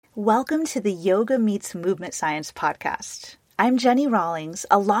Welcome to the Yoga Meets Movement Science podcast. I'm Jenny Rawlings,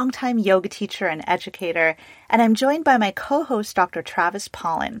 a longtime yoga teacher and educator, and I'm joined by my co-host, Dr. Travis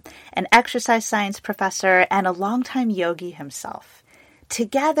Pollan, an exercise science professor and a longtime yogi himself.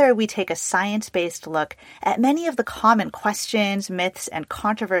 Together, we take a science-based look at many of the common questions, myths, and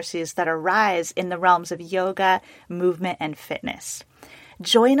controversies that arise in the realms of yoga, movement, and fitness.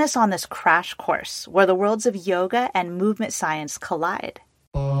 Join us on this crash course where the worlds of yoga and movement science collide.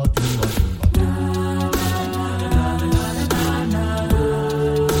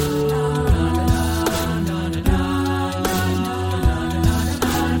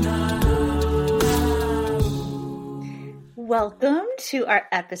 Welcome to our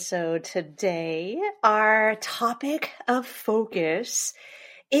episode today. Our topic of focus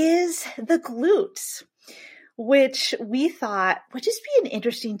is the glutes, which we thought would just be an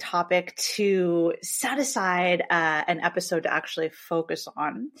interesting topic to set aside an episode to actually focus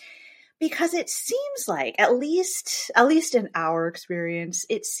on, because it seems like, at least in our experience,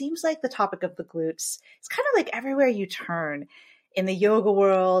 it seems like the topic of the glutes is kind of like everywhere you turn in the yoga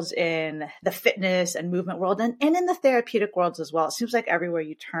world, in the fitness and movement world, and in the therapeutic worlds as well. It seems like everywhere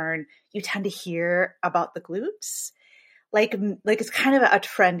you turn, you tend to hear about the glutes. Like it's kind of a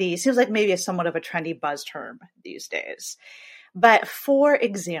trendy, seems like maybe somewhat of a trendy buzz term these days. But for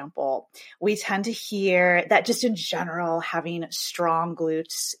example, we tend to hear that just in general, having strong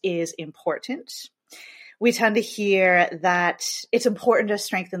glutes is important. We tend to hear that it's important to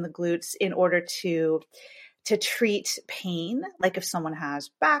strengthen the glutes in order to treat pain, like if someone has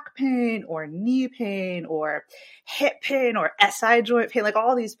back pain or knee pain or hip pain or SI joint pain, like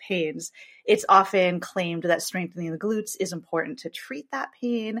all these pains, it's often claimed that strengthening the glutes is important to treat that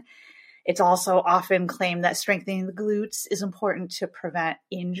pain. It's also often claimed that strengthening the glutes is important to prevent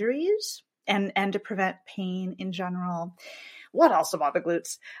injuries and to prevent pain in general. What else about the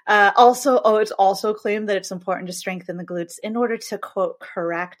glutes? It's also claimed that it's important to strengthen the glutes in order to, quote,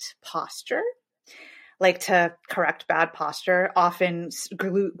 correct posture. Like to correct bad posture. Often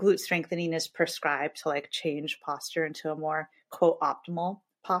glute strengthening is prescribed to like change posture into a more, quote, optimal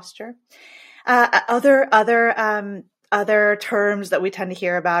posture. Other terms that we tend to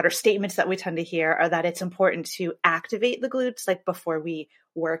hear about, or statements that we tend to hear, are that it's important to activate the glutes, like before we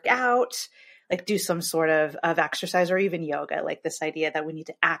work out, like do some sort of exercise or even yoga, like this idea that we need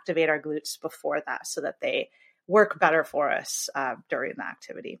to activate our glutes before that so that they work better for us during the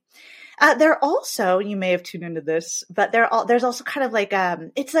activity. There also, you may have tuned into this, but there's also kind of like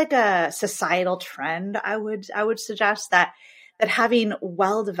it's like a societal trend. I would suggest that having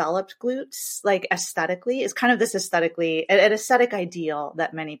well-developed glutes, like aesthetically, is kind of this an aesthetic ideal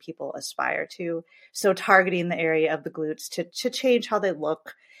that many people aspire to. So targeting the area of the glutes to change how they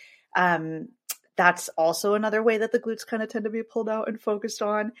look. That's also another way that the glutes kind of tend to be pulled out and focused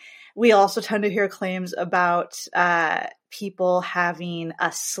on. We also tend to hear claims about people having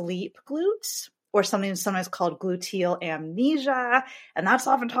a sleep glutes, or something sometimes called gluteal amnesia. And that's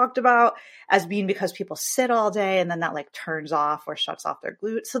often talked about as being because people sit all day and then that like turns off or shuts off their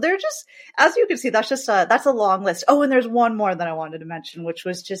glutes. So they're just, as you can see, that's a long list. Oh, and there's one more that I wanted to mention, which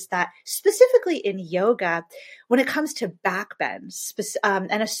was just that specifically in yoga, when it comes to back bends,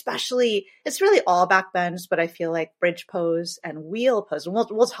 and especially, it's really all back bends, but I feel like bridge pose and wheel pose, and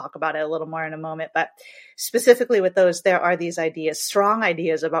we'll talk about it a little more in a moment, but specifically with those, there are these ideas, strong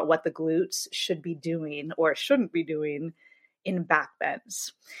ideas about what the glutes should be doing or shouldn't be doing in back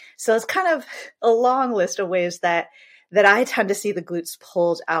bends. So it's kind of a long list of ways that I tend to see the glutes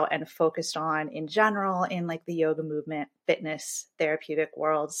pulled out and focused on in general in like the yoga movement, fitness, therapeutic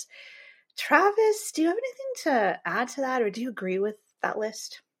worlds. Travis, do you have anything to add to that, or do you agree with that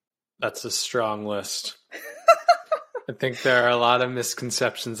list? That's a strong list. I think there are a lot of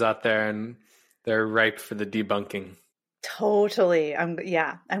misconceptions out there, and they're ripe for the debunking. Totally. I'm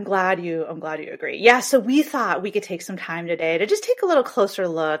glad you agree. Yeah. So we thought we could take some time today to just take a little closer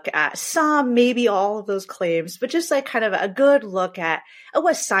look at some, maybe all of those claims, but just like kind of a good look at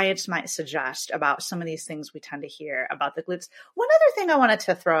what science might suggest about some of these things we tend to hear about the glutes. One other thing I wanted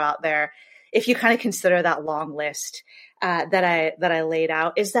to throw out there, if you kind of consider that long list that I laid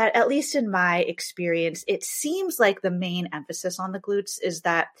out, is that at least in my experience, it seems like the main emphasis on the glutes is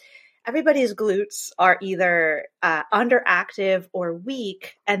that everybody's glutes are either underactive or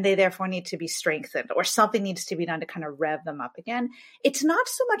weak, and they therefore need to be strengthened, or something needs to be done to kind of rev them up again. It's not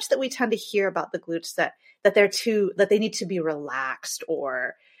so much that we tend to hear about the glutes that they need to be relaxed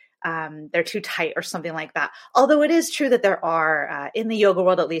or they're too tight or something like that. Although it is true that there are, in the yoga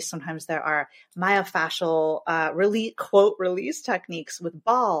world at least, sometimes there are myofascial quote release techniques with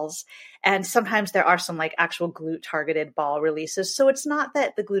balls. And sometimes there are some like actual glute targeted ball releases. So it's not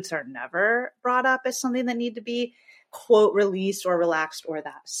that the glutes are never brought up as something that need to be quote released or relaxed or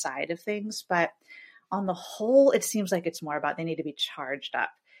that side of things. But on the whole, it seems like it's more about they need to be charged up.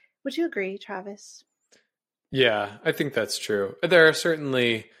 Would you agree, Travis? Yeah, I think that's true. There are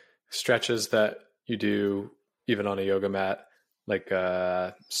certainly stretches that you do even on a yoga mat, like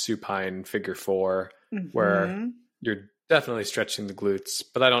supine figure 4, where you're definitely stretching the glutes.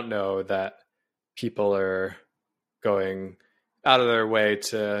 But I don't know that people are going out of their way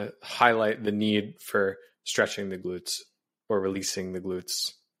to highlight the need for stretching the glutes or releasing the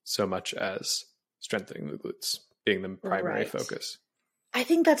glutes so much as strengthening the glutes being the primary focus. I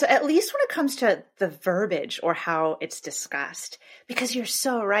think that's at least when it comes to the verbiage or how it's discussed, because you're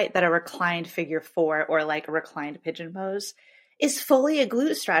so right that a reclined figure 4 or like a reclined pigeon pose is fully a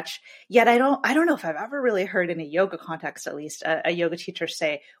glute stretch. Yet I don't know if I've ever really heard in a yoga context, at least a yoga teacher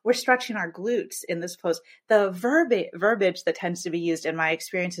say, we're stretching our glutes in this pose. The verbiage that tends to be used in my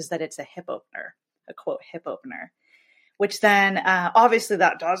experience is that it's a hip opener, a quote hip opener. Which then obviously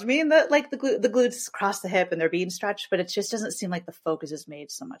that does mean that like the glutes cross the hip and they're being stretched, but it just doesn't seem like the focus is made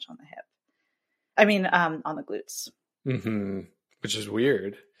so much on the hip. I mean, on the glutes. Which is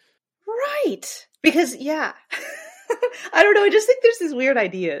weird. Right. Because, yeah, I don't know. I just think there's these weird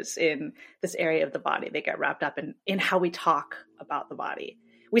ideas in this area of the body. They get wrapped up in how we talk about the body.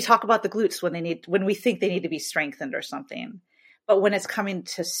 We talk about the glutes when we think they need to be strengthened or something. But when it's coming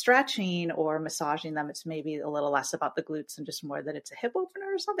to stretching or massaging them, it's maybe a little less about the glutes and just more that it's a hip opener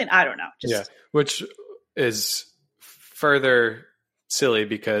or something. I don't know. Which is further silly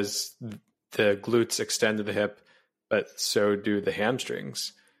because the glutes extend to the hip, but so do the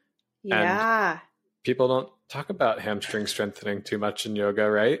hamstrings. Yeah. And people don't talk about hamstring strengthening too much in yoga,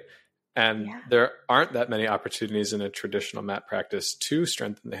 right? And there aren't that many opportunities in a traditional mat practice to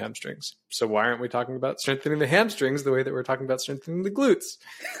strengthen the hamstrings. So why aren't we talking about strengthening the hamstrings the way that we're talking about strengthening the glutes?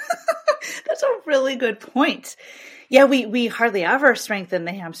 That's a really good point. Yeah, we hardly ever strengthen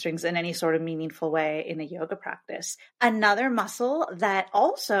the hamstrings in any sort of meaningful way in a yoga practice. Another muscle that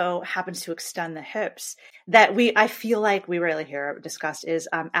also happens to extend the hips that I feel like we rarely hear discussed is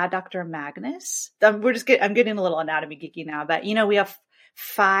adductor magnus. I'm getting a little anatomy geeky now, but we have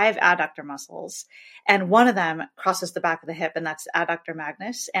 5 adductor muscles, and one of them crosses the back of the hip, and that's adductor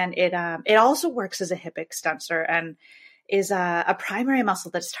magnus. And it also works as a hip extensor and is a primary muscle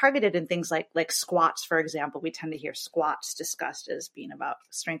that's targeted in things like squats, for example. We tend to hear squats discussed as being about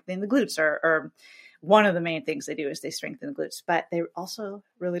strengthening the glutes, or one of the main things they do is they strengthen the glutes, but they also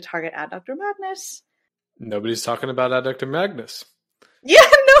really target adductor magnus. Nobody's talking about adductor magnus. Yeah,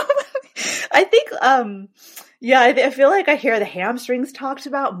 no. I think, I feel like I hear the hamstrings talked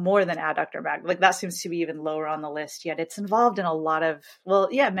about more than adductor magnus. Like that seems to be even lower on the list, yet it's involved in a lot of,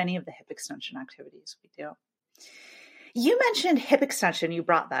 many of the hip extension activities we do. You mentioned hip extension, you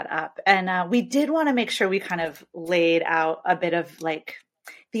brought that up, and we did want to make sure we kind of laid out a bit of like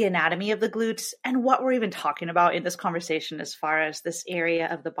the anatomy of the glutes and what we're even talking about in this conversation as far as this area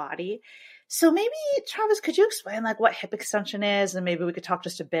of the body. So maybe, Travis, could you explain like what hip extension is, and maybe we could talk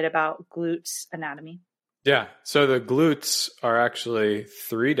just a bit about glutes anatomy? Yeah. So the glutes are actually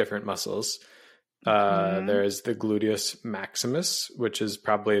 3 different muscles. There's the gluteus maximus, which is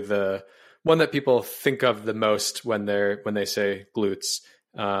probably the one that people think of the most when they say glutes.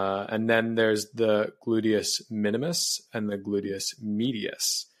 And then there's the gluteus minimus and the gluteus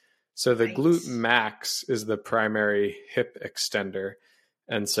medius. So the glute max is the primary hip extender.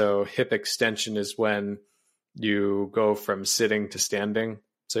 And so hip extension is when you go from sitting to standing.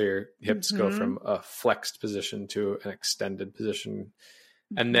 So your hips go from a flexed position to an extended position.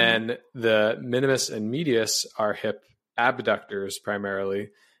 And then the minimus and medius are hip abductors primarily.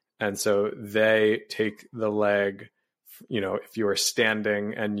 And so they take the leg, if you were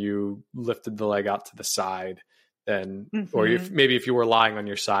standing and you lifted the leg out to the side, then, or if you were lying on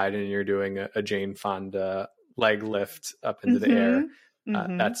your side and you're doing a Jane Fonda leg lift up into the air,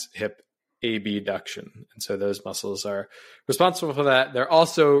 that's hip abduction. And so those muscles are responsible for that. They're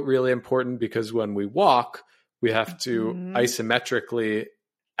also really important because when we walk, we have to isometrically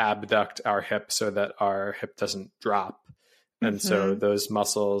abduct our hip so that our hip doesn't drop. And so those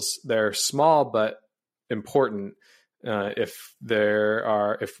muscles, they're small but important. If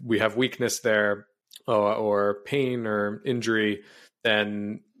we have weakness there or pain or injury,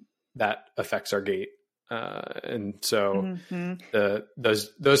 then that affects our gait. And so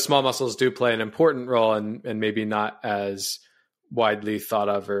those small muscles do play an important role, and maybe not as widely thought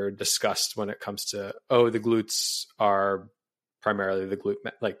of or discussed when it comes to, the glutes are primarily the glute,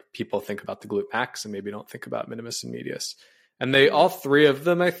 like people think about the glute max and maybe don't think about minimus and medius. And they, all three of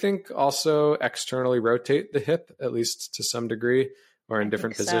them, I think, also externally rotate the hip, at least to some degree, or in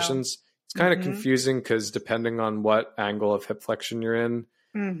different positions. So. It's kind of confusing because depending on what angle of hip flexion you're in,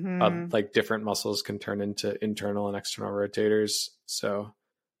 like different muscles can turn into internal and external rotators. So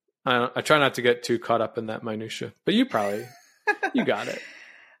I try not to get too caught up in that minutia, but you got it.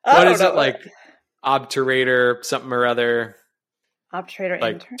 What is it like? Obturator, something or other. Obturator,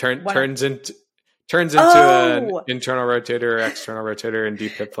 like turns into an internal rotator or external rotator in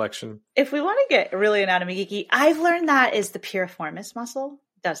deep hip flexion. If we want to get really anatomy geeky, I've learned that is the piriformis muscle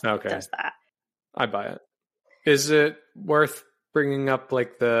does that. I buy it. Is it worth bringing up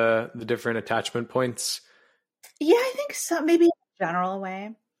like the different attachment points? Yeah, I think so. Maybe in a general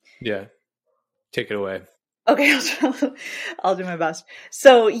way. Yeah. Take it away. Okay, I'll do my best.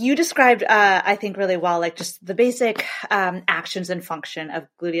 So you described, I think really well, like just the basic actions and function of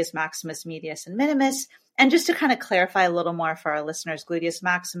gluteus maximus, medius, and minimus. And just to kind of clarify a little more for our listeners, gluteus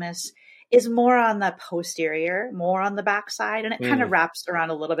maximus is more on the posterior, more on the backside, and it kind of wraps around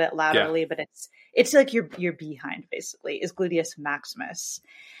a little bit laterally, but it's like your behind basically is gluteus maximus.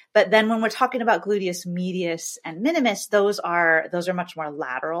 But then when we're talking about gluteus medius and minimus, those are much more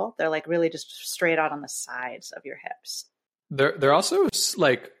lateral. They're like really just straight out on the sides of your hips. They're also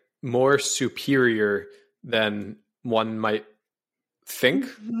like more superior than one might think.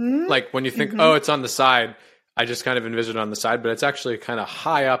 Like when you think, it's on the side, I just kind of envision it on the side, but it's actually kind of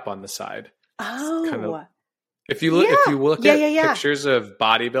high up on the side. If you look at pictures of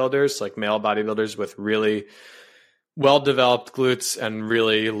bodybuilders, like male bodybuilders with really well-developed glutes and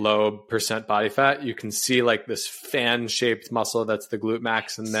really low percent body fat, you can see like this fan-shaped muscle that's the glute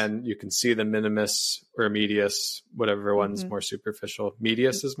max, and then you can see the minimus or medius, whatever one's more superficial.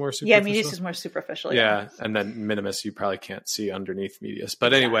 Medius is more superficial? Yeah, medius is more superficial. Yeah, and then minimus you probably can't see underneath medius.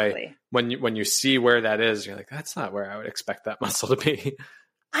 But anyway, when you see where that is, you're like, that's not where I would expect that muscle to be.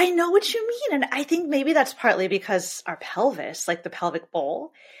 I know what you mean. And I think maybe that's partly because our pelvis, like the pelvic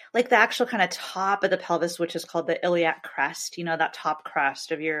bowl, like the actual kind of top of the pelvis, which is called the iliac crest, that top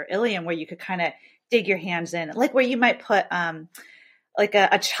crest of your ilium where you could kind of dig your hands in, like where you might put like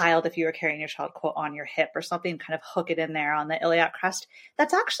a child, if you were carrying your child, quote, on your hip or something, kind of hook it in there on the iliac crest.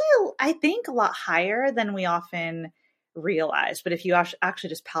 That's actually, I think, a lot higher than we often realize. But if you actually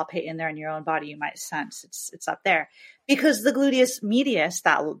just palpate in there in your own body, you might sense it's up there. Because the gluteus medius,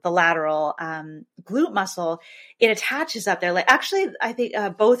 the lateral glute muscle, it attaches up there. Like actually, I think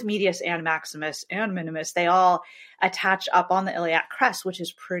both medius and maximus and minimus, they all attach up on the iliac crest, which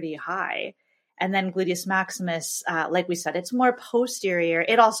is pretty high. And then gluteus maximus, like we said, it's more posterior.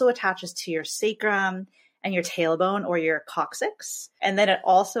 It also attaches to your sacrum and your tailbone or your coccyx. And then it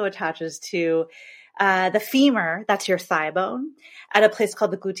also attaches to the femur, that's your thigh bone, at a place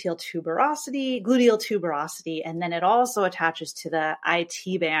called the gluteal tuberosity. And then it also attaches to the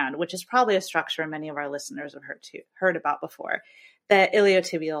IT band, which is probably a structure many of our listeners have heard about before. The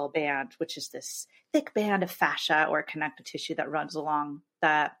iliotibial band, which is this thick band of fascia or connective tissue that runs along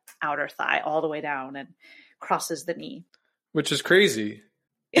the outer thigh all the way down and crosses the knee. Which is crazy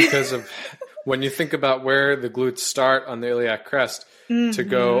because of when you think about where the glutes start on the iliac crest to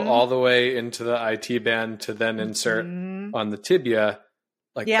go all the way into the IT band to then insert on the tibia,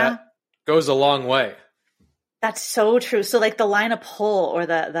 like that goes a long way. That's so true. So like the line of pull or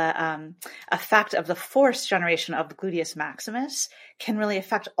the effect of the force generation of the gluteus maximus can really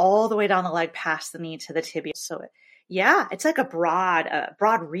affect all the way down the leg past the knee to the tibia. So it's like a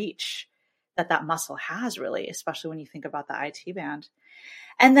broad reach that muscle has really, especially when you think about the IT band.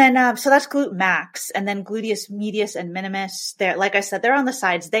 And then, so that's glute max, and then gluteus medius and minimus. They're, like I said, they're on the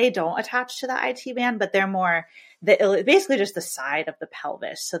sides. They don't attach to the IT band, but they're more basically just the side of the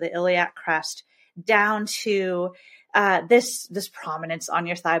pelvis. So the iliac crest down to this prominence on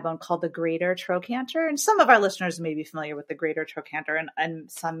your thigh bone called the greater trochanter. And some of our listeners may be familiar with the greater trochanter,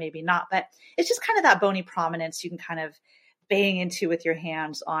 and some maybe not. But it's just kind of that bony prominence you can kind of bang into with your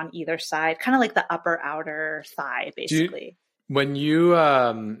hands on either side, kind of like the upper outer thigh, basically. When you,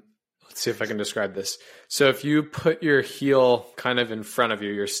 let's see if I can describe this. So if you put your heel kind of in front of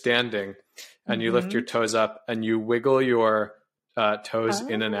you, you're standing and you lift your toes up and you wiggle your toes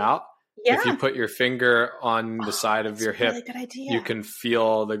in and out. Yeah. If you put your finger on the side of your hip, you can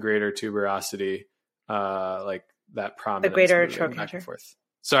feel the greater tuberosity, like that prominence. The greater trochanter.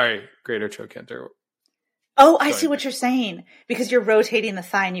 Sorry, greater trochanter. Oh, I see what you're saying. Because you're rotating the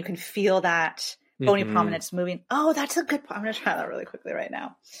thigh and you can feel that bony prominence moving. Oh, that's a good point. I'm going to try that really quickly right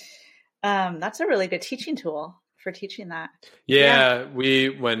now. That's a really good teaching tool for teaching that. Yeah,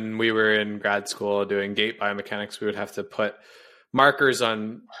 when we were in grad school doing gait biomechanics, we would have to put markers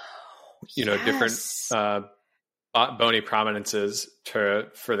on, different bony prominences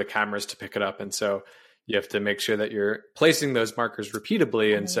for the cameras to pick it up. And so you have to make sure that you're placing those markers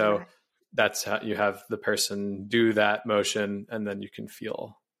repeatably. And so that's how you have the person do that motion, and then you can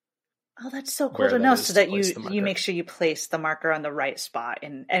feel. Oh, that's so cool to know. So that you make sure you place the marker on the right spot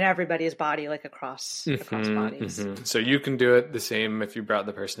in everybody's body, like across bodies. Mm-hmm. So you can do it the same if you brought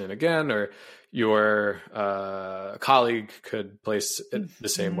the person in again, or your colleague could place it the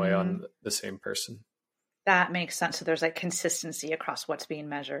same way on the same person. That makes sense. So there's like consistency across what's being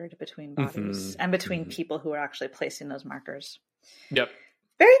measured between bodies and between people who are actually placing those markers. Yep.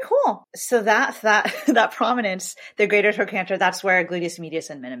 Very cool. So that prominence, the greater trochanter, that's where gluteus medius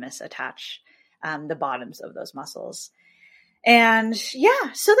and minimus attach the bottoms of those muscles. And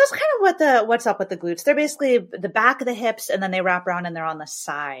yeah, so that's kind of what's up with the glutes. They're basically the back of the hips, and then they wrap around and they're on the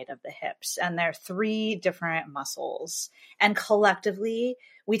side of the hips. And they're 3 different muscles. And collectively,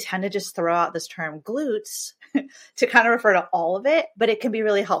 we tend to just throw out this term glutes to kind of refer to all of it, but it can be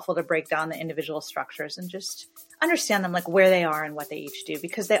really helpful to break down the individual structures and just understand them, like where they are and what they each do,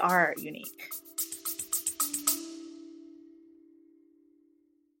 because they are unique.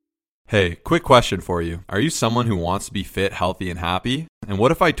 Hey, quick question for you. Are you someone who wants to be fit, healthy, and happy? And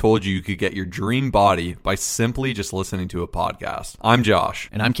what if I told you could get your dream body by simply just listening to a podcast? I'm Josh.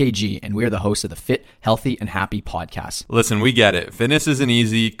 And I'm KG, and we're the hosts of the Fit, Healthy, and Happy podcast. Listen, we get it. Fitness isn't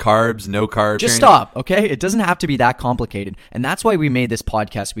easy. Carbs, no carbs. Just stop, okay? It doesn't have to be that complicated. And that's why we made this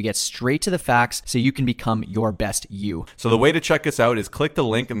podcast. We get straight to the facts so you can become your best you. So the way to check us out is click the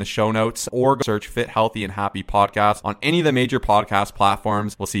link in the show notes or search Fit, Healthy, and Happy podcast on any of the major podcast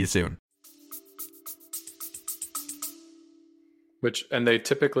platforms. We'll see you soon. And they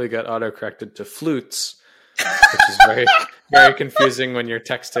typically get auto-corrected to flutes, which is very, very confusing when you're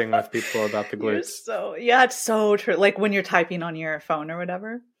texting with people about the glutes. It's so true. Like when you're typing on your phone or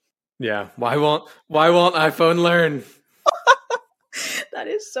whatever. Yeah. Why won't iPhone learn? That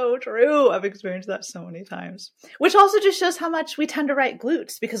is so true. I've experienced that so many times, which also just shows how much we tend to write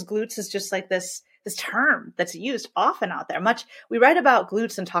glutes, because glutes is just like this term that's used often out there. We write about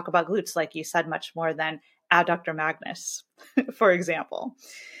glutes and talk about glutes, like you said, much more than adductor magnus, for example.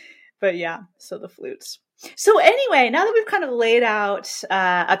 But yeah, so the flutes. So anyway, now that we've kind of laid out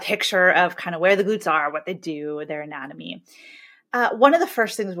a picture of kind of where the glutes are, what they do, their anatomy, one of the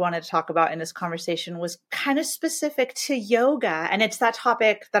first things we wanted to talk about in this conversation was kind of specific to yoga. And it's that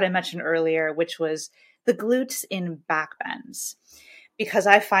topic that I mentioned earlier, which was the glutes in back bends. Because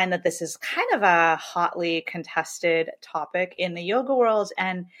I find that this is kind of a hotly contested topic in the yoga world.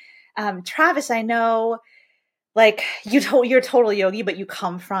 And Travis, I know, like you're a total yogi, but you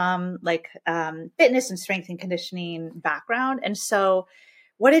come from like fitness and strength and conditioning background. And so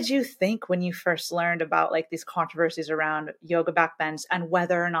what did you think when you first learned about like these controversies around yoga back bends and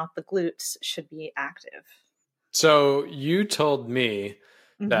whether or not the glutes should be active? So you told me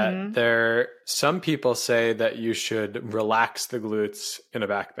that some people say that you should relax the glutes in a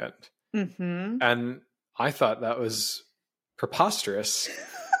back bend. Mm-hmm. And I thought that was preposterous.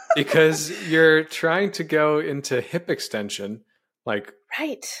 Because you're trying to go into hip extension, like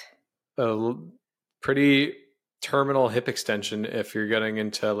a pretty terminal hip extension if you're getting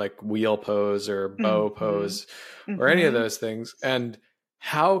into like wheel pose or bow pose or any of those things. And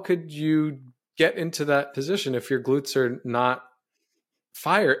how could you get into that position if your glutes are not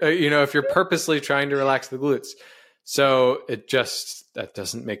fire? If you're purposely trying to relax the glutes. So that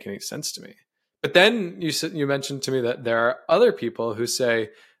doesn't make any sense to me. But then you mentioned to me that there are other people who say,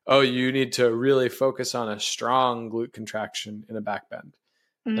 oh, you need to really focus on a strong glute contraction in a back bend.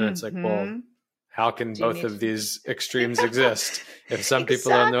 And it's like, well, how can both of these extremes exist? If some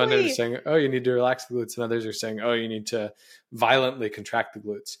people on the one end are saying, oh, you need to relax the glutes, and others are saying, oh, you need to violently contract the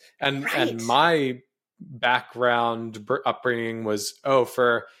glutes. And my background upbringing was,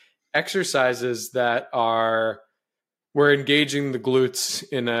 for exercises that we're engaging the glutes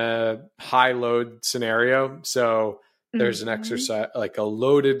in a high load scenario. So there's an exercise like a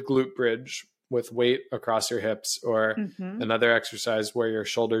loaded glute bridge with weight across your hips, or another exercise where your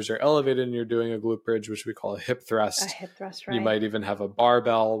shoulders are elevated and you're doing a glute bridge, which we call a hip thrust. A hip thrust, right. You might even have a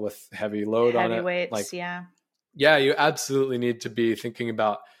barbell with heavy load on it. Heavy weights, Yeah, you absolutely need to be thinking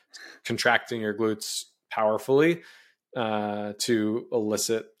about contracting your glutes powerfully to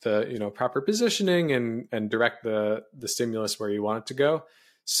elicit the proper positioning and direct the stimulus where you want it to go.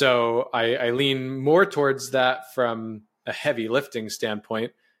 So I lean more towards that from a heavy lifting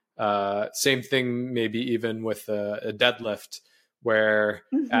standpoint. Same thing, maybe even with a deadlift, where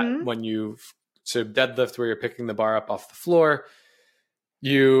when you So deadlift, where you're picking the bar up off the floor,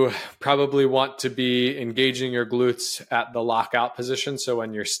 you probably want to be engaging your glutes at the lockout position. So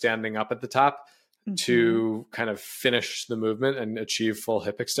when you're standing up at the top, to kind of finish the movement and achieve full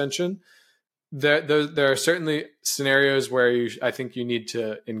hip extension. There are certainly scenarios where I think you need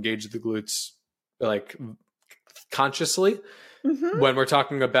to engage the glutes like consciously. When we're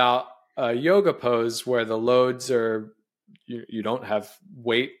talking about a yoga pose where the loads are, you don't have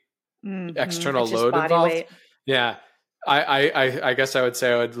weight, external load involved. Weight. Yeah. I guess I would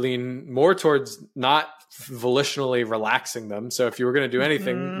say I would lean more towards not volitionally relaxing them. So if you were going to do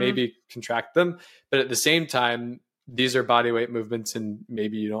anything, maybe contract them. But at the same time, these are body weight movements, and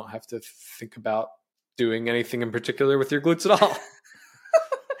maybe you don't have to think about doing anything in particular with your glutes at all.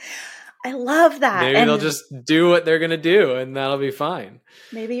 I love that. Maybe they'll just do what they're going to do, and that'll be fine.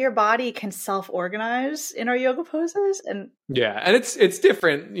 Maybe your body can self-organize in our yoga poses. And it's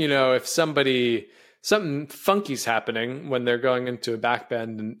different, if something funky's happening when they're going into a back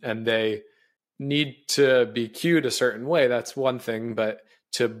bend and they need to be cued a certain way, that's one thing. But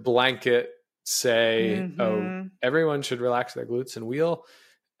to blanket say, oh, everyone should relax their glutes and wheel,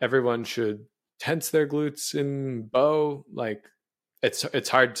 everyone should tense their glutes in bow, like it's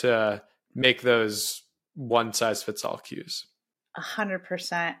hard to make those one size fits all cues.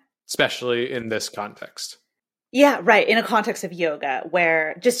 100%. Especially in this context. Yeah, right. In a context of yoga,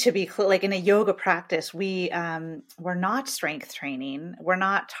 where, just to be clear, like in a yoga practice, we're not strength training. We're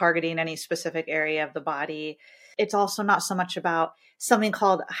not targeting any specific area of the body. It's also not so much about something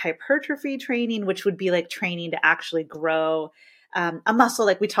called hypertrophy training, which would be like training to actually grow a muscle,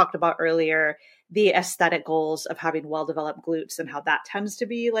 like we talked about earlier, the aesthetic goals of having well-developed glutes and how that tends to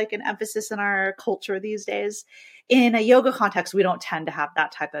be like an emphasis in our culture these days. In a yoga context, we don't tend to have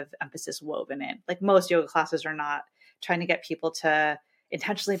that type of emphasis woven in. Like most yoga classes are not trying to get people to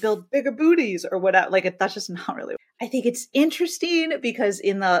intentionally build bigger booties or whatever. Like that's just not really. I think it's interesting because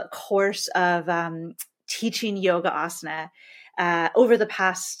in the course of teaching yoga asana over the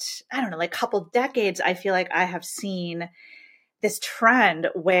past, like couple decades, I feel like I have seen this trend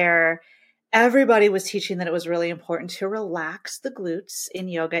where everybody was teaching that it was really important to relax the glutes in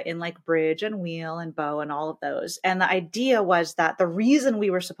yoga, in like bridge and wheel and bow and all of those. And the idea was that the reason we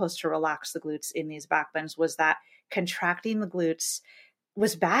were supposed to relax the glutes in these back bends was that contracting the glutes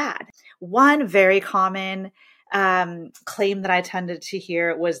was bad. One very common claim that I tended to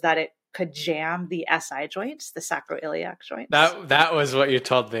hear was that it could jam the SI joints, the sacroiliac joints. That was what you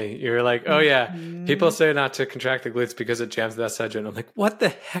told me. You were like, oh yeah, people say not to contract the glutes because it jams the SI joint. I'm like, what the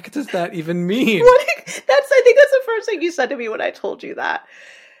heck does that even mean? I think that's the first thing you said to me when I told you that.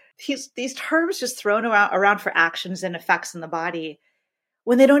 These terms just thrown around for actions and effects in the body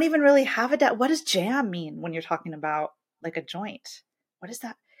when they don't even really have a what does jam mean when you're talking about like a joint? What is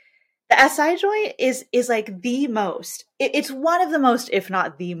that? The SI joint is like the most, it's one of the most, if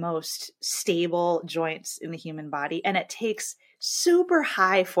not the most stable joints in the human body. And it takes super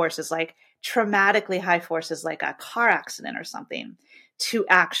high forces, like traumatically high forces, like a car accident or something, to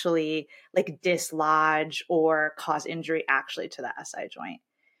actually like dislodge or cause injury actually to the SI joint.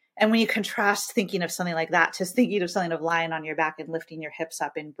 And when you contrast thinking of something like that to thinking of something of lying on your back and lifting your hips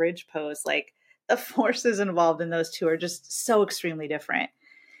up in bridge pose, like the forces involved in those two are just so extremely different.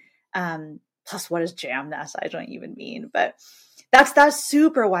 Plus, what does jam the SI joint even mean? But that's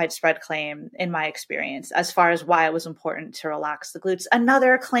super widespread claim in my experience as far as why it was important to relax the glutes.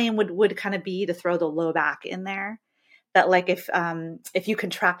 Another claim would kind of be to throw the low back in there. That like if you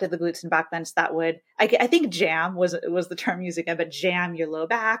contracted the glutes and back bends, that would I think jam was the term used again, but jam your low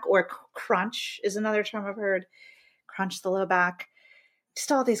back, or crunch is another term I've heard. Crunch the low back.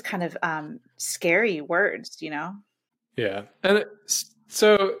 Just all these kind of scary words, Yeah, and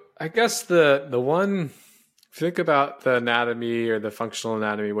so I guess the one, think about the anatomy or the functional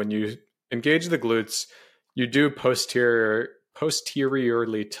anatomy, when you engage the glutes, you do posteriorly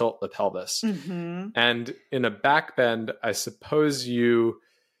tilt the pelvis. And in a back bend, I suppose you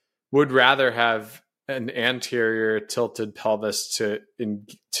would rather have an anterior tilted pelvis to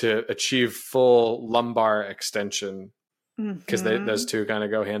achieve full lumbar extension, because those two kind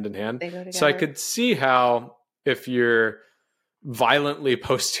of go hand in hand. They go together. So I could see how if you're violently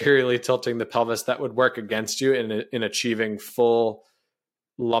posteriorly tilting the pelvis, that would work against you in achieving full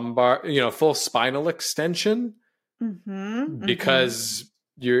lumbar, full spinal extension, because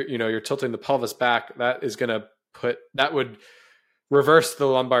you're tilting the pelvis back. That is going to that would reverse the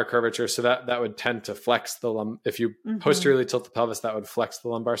lumbar curvature, so that would tend to flex the if you posteriorly tilt the pelvis, that would flex the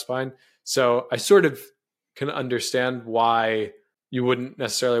lumbar spine. So I sort of can understand why you wouldn't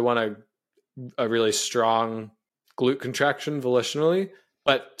necessarily want a really strong glute contraction volitionally,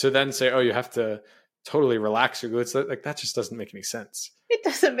 But to then say, oh, you have to totally relax your glutes, like that just doesn't make any sense. It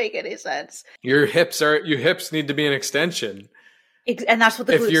doesn't make any sense. Your hips need to be an extension. And that's what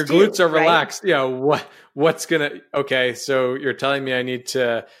the glutes do. If your glutes are right? relaxed, what's going to, okay, so you're telling me I need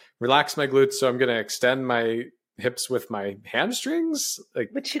to relax my glutes, so I'm going to extend my hips with my hamstrings? Like,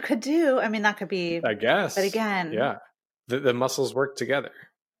 which you could do. I mean, that could be, I guess. But again, yeah, the muscles work together.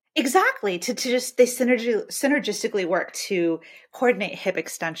 Exactly. To just, they synergistically work to coordinate hip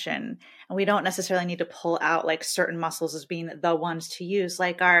extension. And we don't necessarily need to pull out like certain muscles as being the ones to use.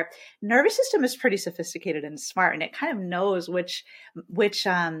 Like our nervous system is pretty sophisticated and smart, and it kind of knows which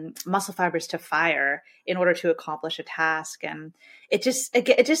muscle fibers to fire in order to accomplish a task. And it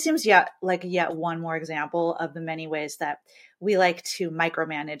just seems yet one more example of the many ways that we like to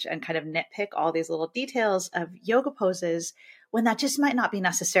micromanage and kind of nitpick all these little details of yoga poses, when that just might not be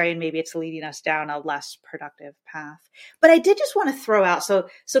necessary, and maybe it's leading us down a less productive path. But I did just want to throw out, so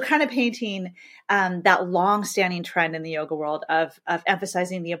kind of painting that long-standing trend in the yoga world of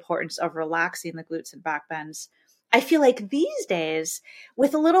emphasizing the importance of relaxing the glutes and back bends. I feel like these days,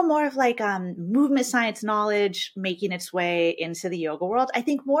 with a little more of like movement science knowledge making its way into the yoga world, I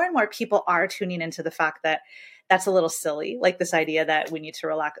think more and more people are tuning into the fact that that's a little silly. Like this idea that we need to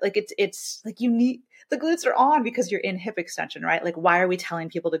relax, like it's like you need, the glutes are on because you're in hip extension, right? Like, why are we telling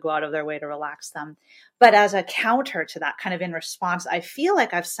people to go out of their way to relax them? But as a counter to that, kind of in response, I feel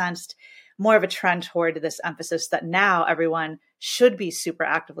like I've sensed more of a trend toward this emphasis that now everyone should be super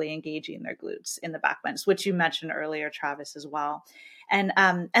actively engaging their glutes in the back bends, which you mentioned earlier, Travis, as well. And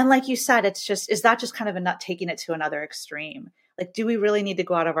like you said, it's just, is that just kind of not taking it to another extreme? Like, do we really need to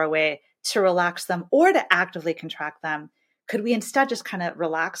go out of our way to relax them or to actively contract them? Could we instead just kind of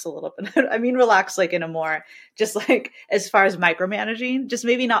relax a little bit? I mean, relax like in a more, just like as far as micromanaging, just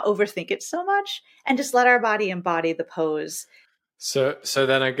maybe not overthink it so much and just let our body embody the pose. So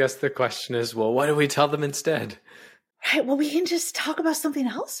then I guess the question is, well, what do we tell them instead? Right. Well, we can just talk about something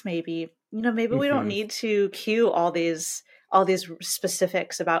else. Maybe, maybe we don't need to cue all these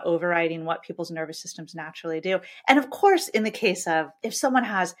specifics about overriding what people's nervous systems naturally do. And of course, in the case of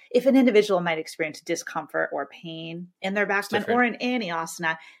if an individual might experience discomfort or pain in their back bend or in any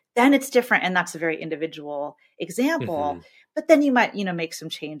asana, then it's different. And that's a very individual example. But then you might, make some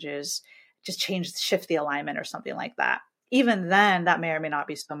changes, just shift the alignment or something like that. Even then, that may or may not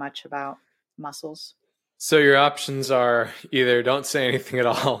be so much about muscles. So your options are either don't say anything at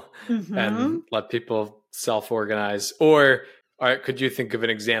all and let people self-organize, or could you think of an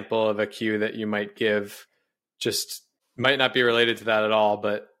example of a cue that you might give, just might not be related to that at all,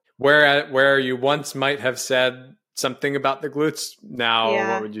 but where you once might have said something about the glutes,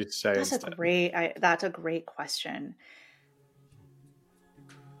 now what would you say? That's a great question.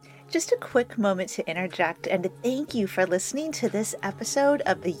 Just a quick moment to interject and to thank you for listening to this episode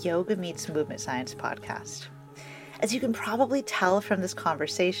of the Yoga Meets Movement Science podcast. As you can probably tell from this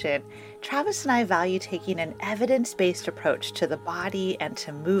conversation, Travis and I value taking an evidence-based approach to the body and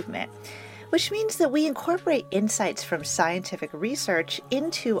to movement, which means that we incorporate insights from scientific research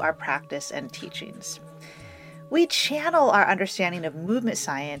into our practice and teachings. We channel our understanding of movement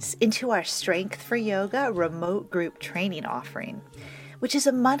science into our Strength for Yoga remote group training offering, which is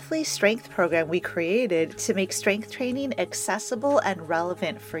a monthly strength program we created to make strength training accessible and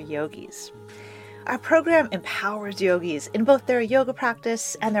relevant for yogis. Our program empowers yogis in both their yoga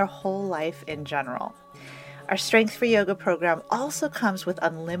practice and their whole life in general. Our Strength for Yoga program also comes with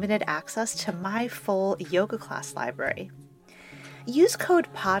unlimited access to my full yoga class library. Use code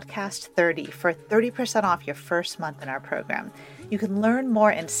PODCAST30 for 30% off your first month in our program. You can learn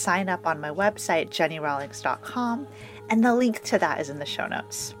more and sign up on my website, jennyrawlings.com, and the link to that is in the show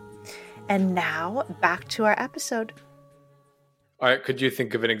notes. And now, back to our episode. All right, could you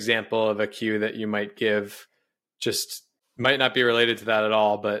think of an example of a cue that you might give, just might not be related to that at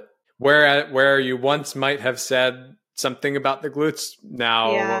all, but where you once might have said something about the glutes,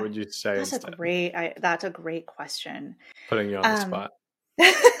 now what would you say? That's a great question. Putting you on the spot.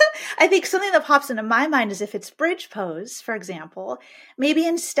 I think something that pops into my mind is if it's bridge pose, for example, maybe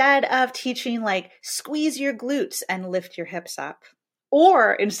instead of teaching like squeeze your glutes and lift your hips up,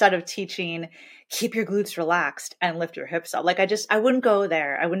 or instead of teaching keep your glutes relaxed and lift your hips up, like I wouldn't go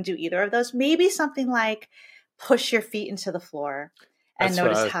there. I wouldn't do either of those. Maybe something like push your feet into the floor. And That's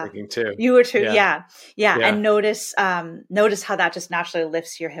notice what I was how thinking too. You were too. Yeah. And notice how that just naturally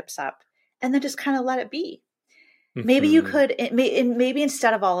lifts your hips up, and then just kind of let it be. Maybe you could, maybe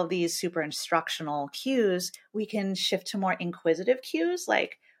instead of all of these super instructional cues, we can shift to more inquisitive cues,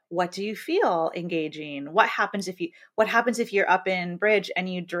 like what do you feel engaging? What happens if you're up in bridge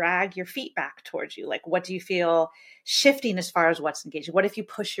and you drag your feet back towards you? Like, what do you feel shifting as far as what's engaging? What if you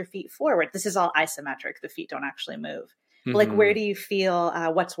push your feet forward? This is all isometric. The feet don't actually move. Mm-hmm. Like, where do you feel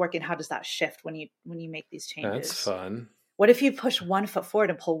what's working? How does that shift when you make these changes? That's fun. What if you push one foot forward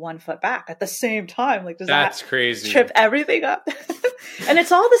and pull one foot back at the same time? Like, that's crazy. Trip everything up? And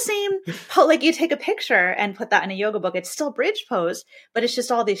it's all the same. Like, you take a picture and put that in a yoga book. It's still bridge pose, but it's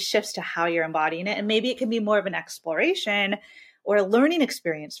just all these shifts to how you're embodying it. And maybe it can be more of an exploration or a learning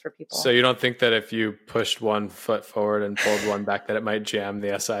experience for people. So you don't think that if you pushed one foot forward and pulled one back, that it might jam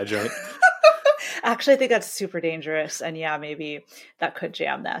the SI joint? Actually, I think that's super dangerous. And yeah, maybe that could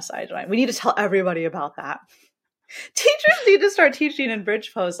jam the SI joint. We need to tell everybody about that. Teachers need to start teaching in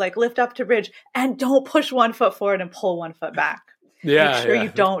bridge pose, like lift up to bridge and don't push one foot forward and pull one foot back. Yeah. Make sure you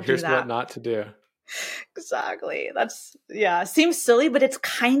don't Here's do that. What not to do. Exactly. Seems silly, but it's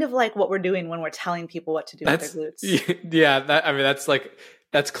kind of like what we're doing when we're telling people what to do with their glutes. Yeah.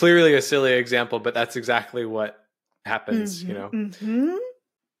 That's clearly a silly example, but that's exactly what happens, Mm-hmm.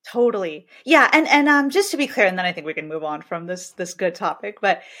 Totally. Yeah. And just to be clear, and then I think we can move on from this good topic,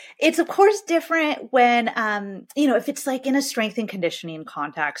 but it's of course different when, if it's like in a strength and conditioning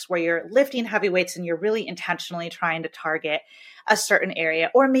context where you're lifting heavy weights and you're really intentionally trying to target a certain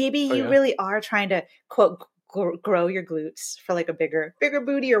area, or maybe you really are trying to quote, grow your glutes for like a bigger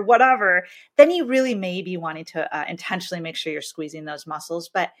booty or whatever, then you really may be wanting to intentionally make sure you're squeezing those muscles.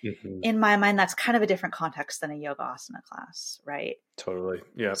 But in my mind, that's kind of a different context than a yoga asana class, right? Totally.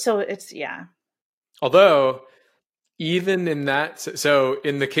 Yeah. So it's, Although even in that, so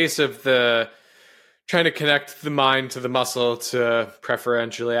in the case of the trying to connect the mind to the muscle to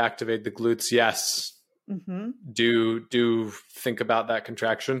preferentially activate the glutes, yes, do think about that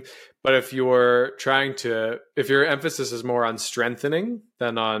contraction. But if your emphasis is more on strengthening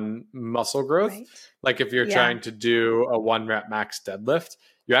than on muscle growth, like if you're trying to do a 1 rep max deadlift,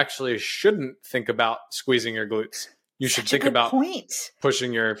 you actually shouldn't think about squeezing your glutes. You should think about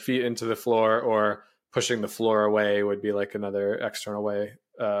pushing your feet into the floor, or pushing the floor away would be like another external way,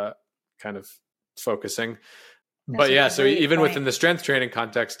 kind of focusing. So even within the strength training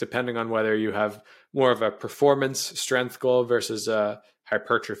context, depending on whether you have more of a performance strength goal versus a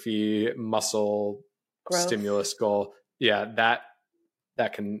hypertrophy muscle growth stimulus goal, you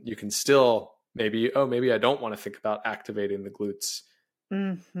can still maybe I don't want to think about activating the glutes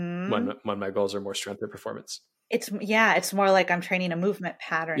when my goals are more strength or performance. It's more like I'm training a movement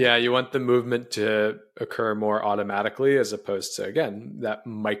pattern. Yeah, you want the movement to occur more automatically, as opposed to, again, that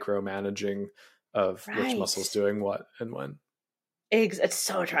micromanaging of which muscle's doing what and when. It's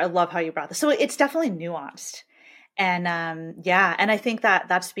so true. I love how you brought this. So it's definitely nuanced. And and I think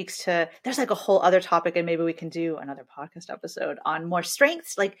that speaks to, there's like a whole other topic, and maybe we can do another podcast episode on more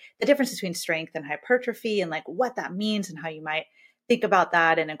strengths, like the difference between strength and hypertrophy, and like what that means and how you might think about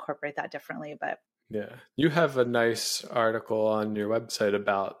that and incorporate that differently. But yeah, you have a nice article on your website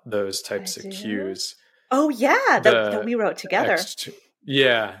about those types of cues. Oh yeah, that we wrote together.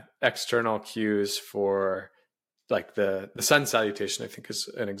 External cues for like the sun salutation, I think, is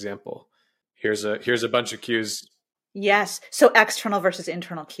an example. Here's a bunch of cues. Yes. So external versus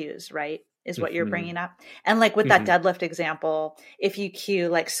internal cues, right, is what you're bringing up. And like with that deadlift example, if you cue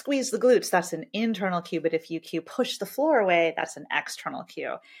like squeeze the glutes, that's an internal cue. But if you cue push the floor away, that's an external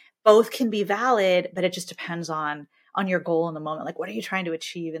cue. Both can be valid, but it just depends on your goal in the moment. Like, what are you trying to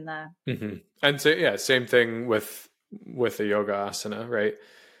achieve in the... And so, same thing with a yoga asana, right?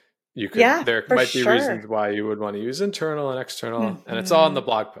 You could, there might be reasons why you would want to use internal and external, and it's all in the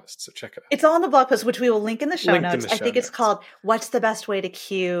blog post. So check it out. It's all in the blog post, which we will link in the show notes. I think it's called "What's the Best Way to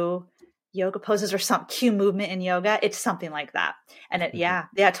Cue Yoga Poses" or some cue movement in yoga. It's something like that. And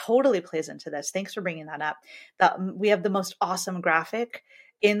it, totally plays into this. Thanks for bringing that up. We have the most awesome graphic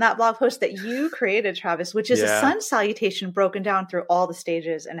in that blog post that you created, Travis, which is a sun salutation broken down through all the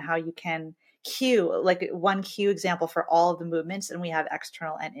stages and how you can cue, like one cue example for all of the movements, and we have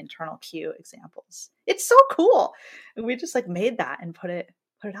external and internal cue examples. It's so cool. And we just like made that and put it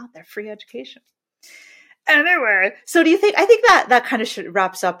out there, free education. Anyway, so I think that kind of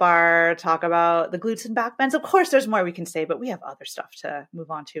wraps up our talk about the glutes and back bends. Of course, there's more we can say, but we have other stuff to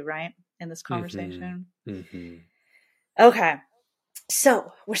move on to, right, in this conversation. Okay.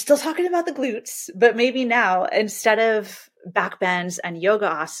 So we're still talking about the glutes, but maybe now, instead of back bends and yoga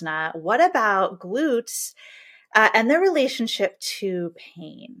asana, what about glutes and their relationship to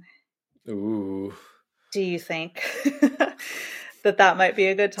pain? Ooh. Do you think that might be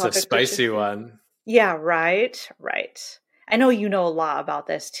a good topic? It's a spicy one. Yeah, right. I know you know a lot about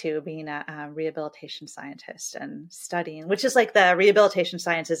this too, being a rehabilitation scientist and studying, which is like the rehabilitation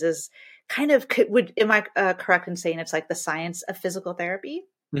sciences is kind of, am I correct in saying it's like the science of physical therapy?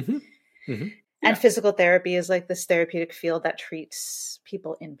 Mm-hmm. Mm-hmm. And physical therapy is like this therapeutic field that treats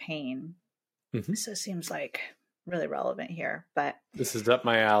people in pain. Mm-hmm. So it seems like really relevant here, but this is up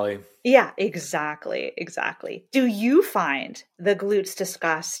my alley. Yeah, exactly. Do you find the glutes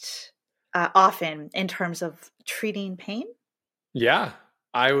discussed often in terms of treating pain? Yeah,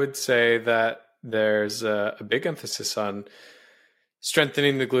 I would say that there's a big emphasis on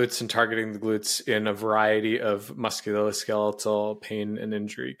strengthening the glutes and targeting the glutes in a variety of musculoskeletal pain and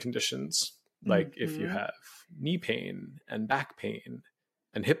injury conditions. Like if you have knee pain and back pain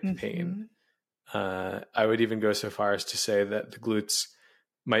and hip pain, I would even go so far as to say that the glutes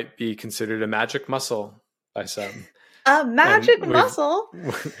might be considered a magic muscle by some. A magic muscle?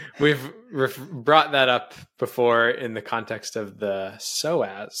 We've brought that up before in the context of the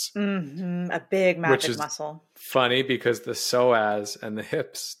psoas. A big magic muscle. Funny because the psoas and the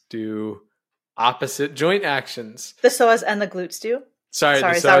hips do opposite joint actions. The psoas and the glutes do? Sorry, the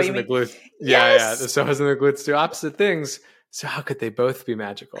psoas and the glutes. Yes! Yeah. The psoas and the glutes do opposite things. So how could they both be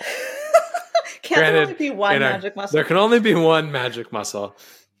magical? There only be one magic muscle? There can only be one magic muscle,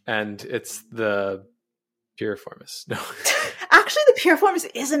 and it's the piriformis. No. Actually, the piriformis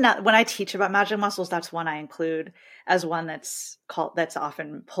isn't that. When I teach about magic muscles, that's one I include as one that's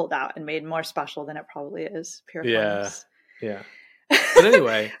often pulled out and made more special than it probably is. Piriformis. Yeah. But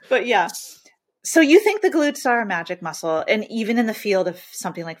anyway. But yeah. So you think the glutes are a magic muscle, and even in the field of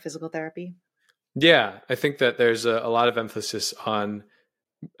something like physical therapy? Yeah, I think that there's a lot of emphasis on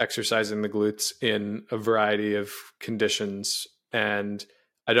exercising the glutes in a variety of conditions, and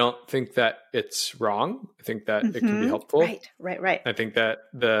I don't think that it's wrong. I think that it can be helpful. Right. I think that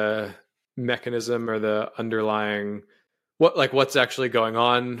the mechanism or the underlying what's actually going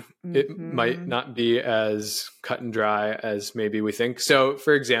on, it might not be as cut and dry as maybe we think. So,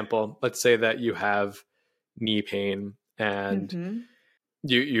 for example, let's say that you have knee pain and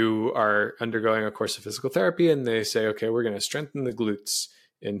you are undergoing a course of physical therapy, and they say, okay, we're going to strengthen the glutes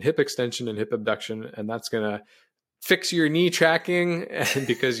in hip extension and hip abduction, and that's going to fix your knee tracking, and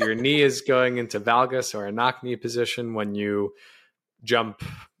because your knee is going into valgus or a knock knee position when you jump,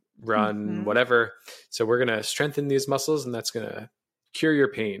 run, whatever. So we're going to strengthen these muscles, and that's going to cure your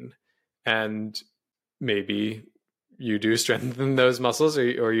pain. And maybe you do strengthen those muscles,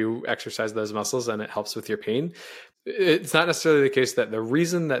 or you exercise those muscles, and it helps with your pain. It's not necessarily the case that the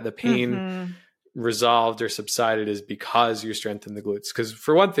reason that the pain resolved or subsided is because you strengthened the glutes. Because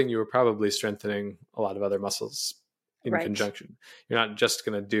for one thing, you were probably strengthening a lot of other muscles in conjunction. You're not just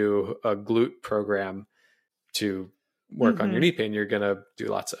going to do a glute program to work on your knee pain. You're going to do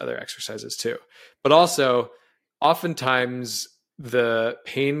lots of other exercises too. But also, oftentimes the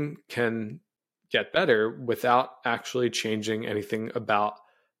pain can get better without actually changing anything about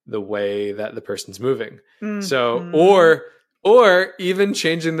the way that the person's moving. So, or even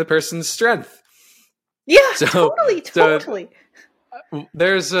changing the person's strength. Yeah, totally.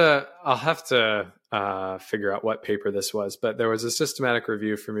 I'll have to figure out what paper this was, but there was a systematic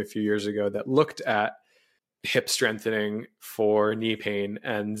review from a few years ago that looked at hip strengthening for knee pain,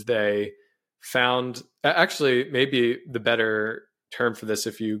 and they found, actually maybe the better term for this,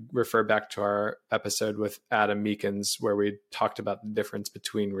 if you refer back to our episode with Adam Meekins, where we talked about the difference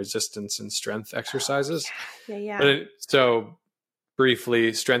between resistance and strength exercises. So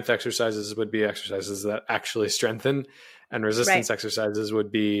briefly, strength exercises would be exercises that actually strengthen, and resistance exercises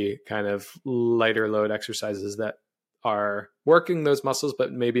would be kind of lighter load exercises that are working those muscles,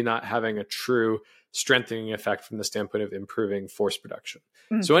 but maybe not having a true strengthening effect from the standpoint of improving force production.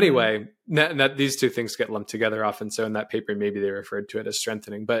 So anyway, these two things get lumped together often. So in that paper, maybe they referred to it as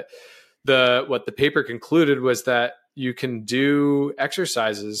strengthening. But what the paper concluded was that you can do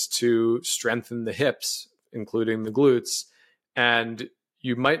exercises to strengthen the hips, including the glutes, and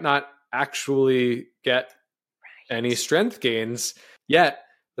you might not actually get any strength gains, yet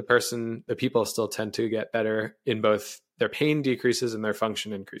the people still tend to get better in both their pain decreases and their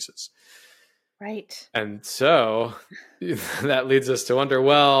function increases. Right. And so that leads us to wonder,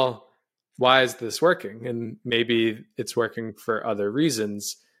 well, why is this working? And maybe it's working for other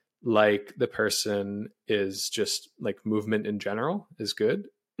reasons, like the person is just like movement in general is good.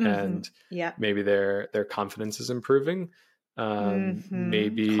 And maybe their confidence is improving.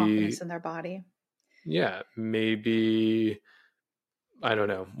 Maybe confidence in their body. Yeah, maybe, I don't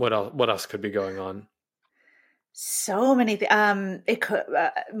know what else could be going on. So many it could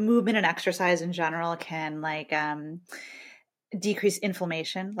movement and exercise in general can decrease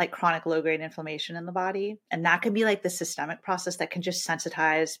inflammation, like chronic low-grade inflammation in the body. And that can be like the systemic process that can just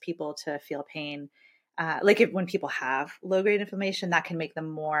sensitize people to feel pain. When people have low-grade inflammation, that can make them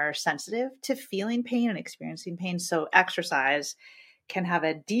more sensitive to feeling pain and experiencing pain. So exercise can have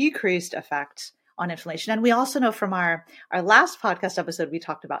a decreased effect on inflammation. And we also know from our last podcast episode, we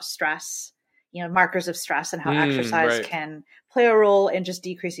talked about stress, markers of stress and how exercise can play a role in just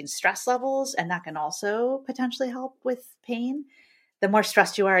decreasing stress levels. And that can also potentially help with pain. The more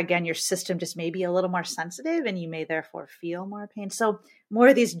stressed you are, again, your system just may be a little more sensitive and you may therefore feel more pain. So more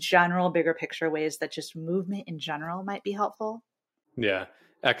of these general, bigger picture ways that just movement in general might be helpful. Yeah.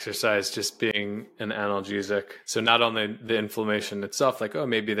 Exercise just being an analgesic. So not only the inflammation itself, like, oh,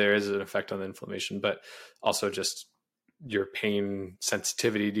 maybe there is an effect on the inflammation, but also just your pain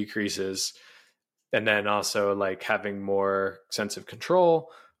sensitivity decreases. And then also like having more sense of control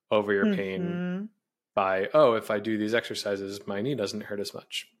over your pain by, if I do these exercises, my knee doesn't hurt as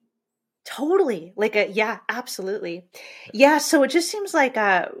much. Totally. Absolutely. Yeah. So it just seems like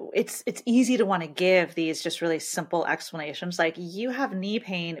it's easy to want to give these just really simple explanations. Like, you have knee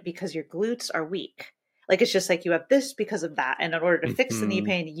pain because your glutes are weak. Like, it's just like you have this because of that. And in order to fix the knee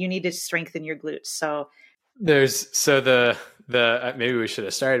pain, you need to strengthen your glutes. So the maybe we should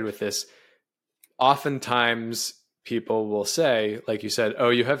have started with this. Oftentimes people will say, like you said, oh,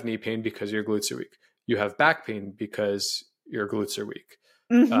 you have knee pain because your glutes are weak. You have back pain because your glutes are weak.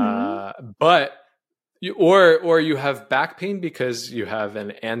 But you have back pain because you have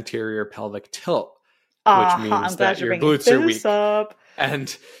an anterior pelvic tilt, which means that your glutes are weak. Up.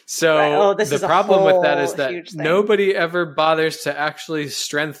 And so the problem with that is that nobody ever bothers to actually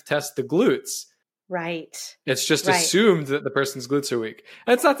strength test the glutes. Right. It's just assumed that the person's glutes are weak.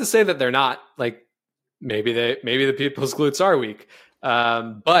 And it's not to say that they're not. Like, maybe the people's glutes are weak.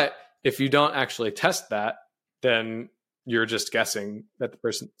 But if you don't actually test that, then you're just guessing that the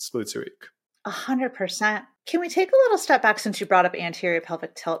person's glutes are weak. 100%. Can we take a little step back since you brought up anterior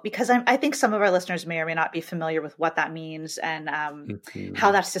pelvic tilt? Because I think some of our listeners may or may not be familiar with what that means and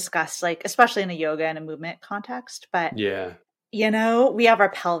how that's discussed, like especially in a yoga and a movement context. But yeah, we have our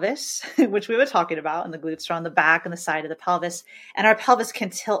pelvis, which we were talking about, and the glutes are on the back and the side of the pelvis. And our pelvis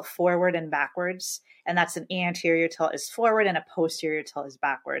can tilt forward and backwards. And that's an anterior tilt is forward and a posterior tilt is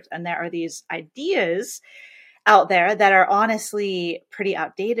backwards. And there are these ideas out there that are honestly pretty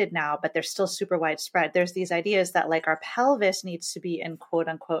outdated now, but they're still super widespread. There's these ideas that like our pelvis needs to be in quote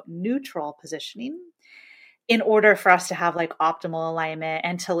unquote neutral positioning in order for us to have like optimal alignment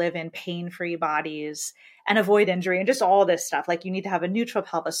and to live in pain-free bodies and avoid injury and just all this stuff. Like, you need to have a neutral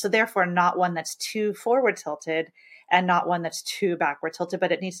pelvis. So therefore not one that's too forward tilted and not one that's too backward tilted,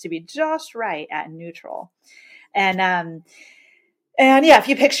 but it needs to be just right at neutral. And yeah, if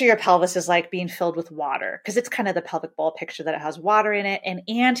you picture your pelvis as like being filled with water, because it's kind of the pelvic bowl picture that it has water in it. And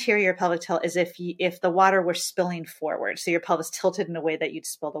anterior pelvic tilt is if the water were spilling forward. So your pelvis tilted in a way that you'd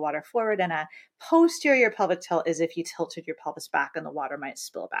spill the water forward. And a posterior pelvic tilt is if you tilted your pelvis back and the water might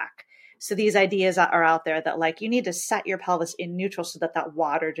spill back. So these ideas are out there that like you need to set your pelvis in neutral so that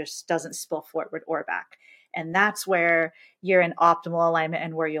water just doesn't spill forward or back. And that's where you're in optimal alignment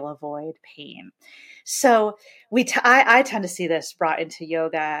and where you'll avoid pain. So I tend to see this brought into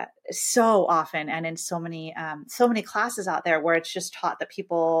yoga so often and in so many classes out there where it's just taught that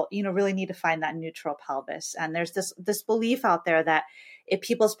people, really need to find that neutral pelvis. And there's this belief out there that if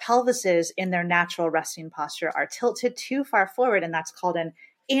people's pelvises in their natural resting posture are tilted too far forward, and that's called an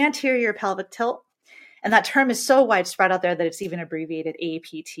anterior pelvic tilt. And that term is so widespread out there that it's even abbreviated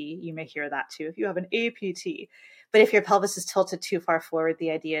APT. You may hear that too if you have an APT. But if your pelvis is tilted too far forward,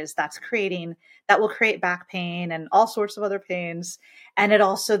 the idea is that will create back pain and all sorts of other pains. And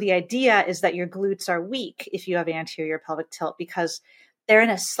the idea is that your glutes are weak if you have anterior pelvic tilt because they're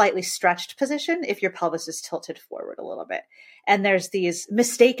in a slightly stretched position if your pelvis is tilted forward a little bit. And there's these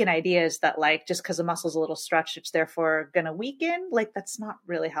mistaken ideas that like, just because the muscle's a little stretched, it's therefore going to weaken. Like, that's not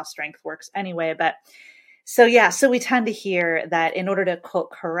really how strength works anyway. But so we tend to hear that in order to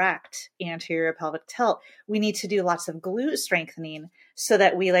quote correct anterior pelvic tilt, we need to do lots of glute strengthening so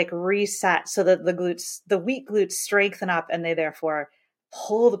that we like reset so that the weak glutes strengthen up and they therefore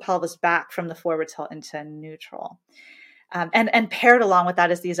pull the pelvis back from the forward tilt into neutral. And paired along with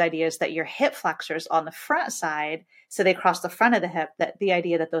that is these ideas that your hip flexors on the front side, so they cross the front of the hip, that the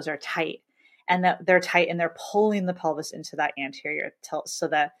idea that those are tight and that they're tight and they're pulling the pelvis into that anterior tilt. So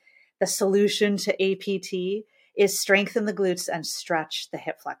that the solution to APT is strengthen the glutes and stretch the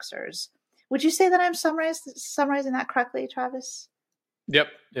hip flexors. Would you say that I'm summarizing that correctly, Travis? Yep.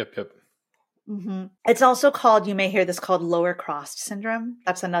 Mm-hmm. It's also called, you may hear this called lower crossed syndrome.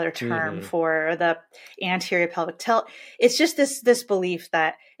 That's another term for the anterior pelvic tilt. It's just this belief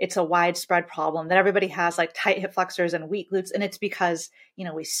that it's a widespread problem, that everybody has like tight hip flexors and weak glutes. And it's because,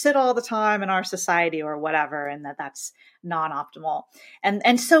 we sit all the time in our society or whatever, and that's non-optimal.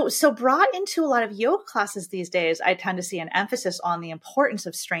 And so brought into a lot of yoga classes these days, I tend to see an emphasis on the importance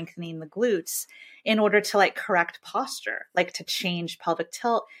of strengthening the glutes in order to like correct posture, like to change pelvic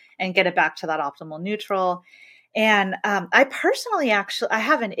tilt and get it back to that optimal neutral. And I personally I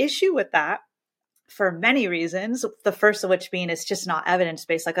have an issue with that for many reasons. The first of which being it's just not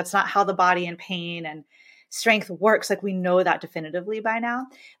evidence-based. Like that's not how the body and pain and strength works. Like we know that definitively by now.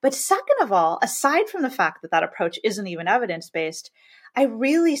 But second of all, aside from the fact that approach isn't even evidence-based, I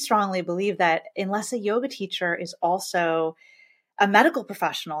really strongly believe that unless a yoga teacher is also a medical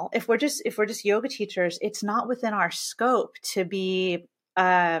professional, if we're just yoga teachers, it's not within our scope to be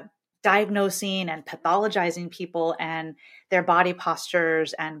diagnosing and pathologizing people and their body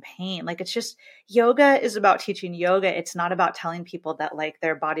postures and pain. Like it's just, yoga is about teaching yoga. It's not about telling people that like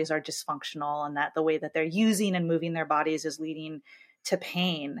their bodies are dysfunctional and that the way that they're using and moving their bodies is leading to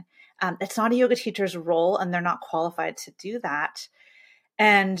pain. It's not a yoga teacher's role, and they're not qualified to do that.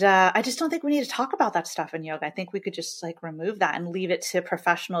 And I just don't think we need to talk about that stuff in yoga. I think we could just like remove that and leave it to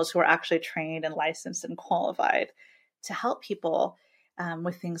professionals who are actually trained and licensed and qualified to help people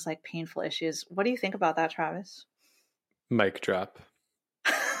with things like painful issues. What do you think about that, Travis? Mic drop.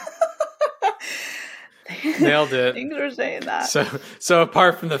 Nailed it. Thanks for saying that. So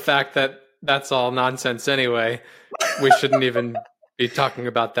apart from the fact that that's all nonsense anyway, we shouldn't even be talking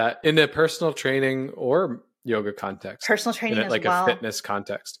about that in a personal training or yoga context. Personal training as like well. A fitness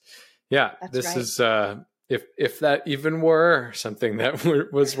context. Yeah, that's this right. Is if that even were something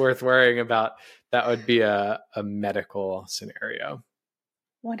that was worth worrying about, that would be a medical scenario.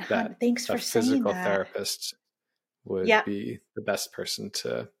 100. Thanks for saying that. A physical therapist would be the best person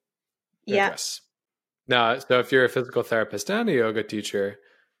to address. Now, so if you're a physical therapist and a yoga teacher,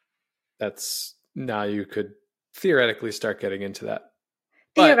 now you could theoretically start getting into that.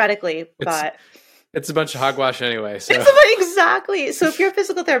 Theoretically, but it's a bunch of hogwash anyway. So. Exactly. So if you're a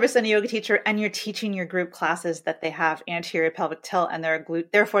physical therapist and a yoga teacher and you're teaching your group classes that they have anterior pelvic tilt and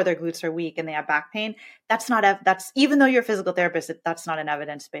therefore their glutes are weak and they have back pain, that's even though you're a physical therapist, that's not an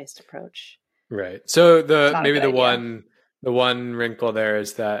evidence-based approach. Right. So the one wrinkle there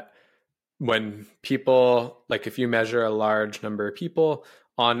is that when people, like if you measure a large number of people,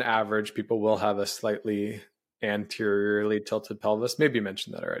 on average, people will have a slightly anteriorly tilted pelvis. Maybe you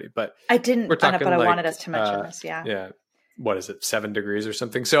mentioned that already, but I didn't, but I wanted us to mention this. Yeah. Yeah. What is it? 7 degrees or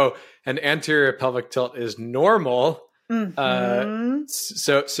something. So an anterior pelvic tilt is normal. Mm-hmm.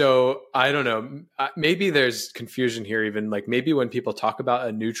 So I don't know. Maybe there's confusion here. Even like maybe when people talk about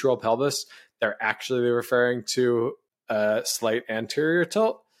a neutral pelvis, they're actually referring to a slight anterior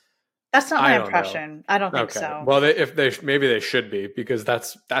tilt. That's not my impression. I don't think so. Well, maybe they should be, because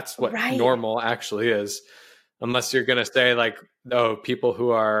that's what normal actually is. Unless you're going to say like, people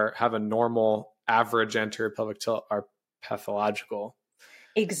who have a normal average anterior pelvic tilt are pathological.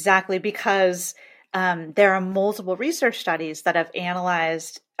 Exactly, because there are multiple research studies that have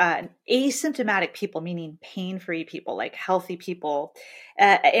analyzed asymptomatic people, meaning pain-free people, like healthy people,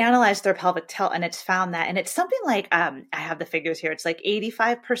 analyzed their pelvic tilt, and it's found that, and it's something like, I have the figures here, it's like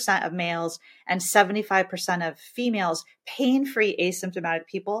 85% of males and 75% of females, pain-free asymptomatic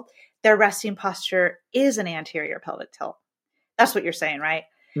people, their resting posture is an anterior pelvic tilt. That's what you're saying, right?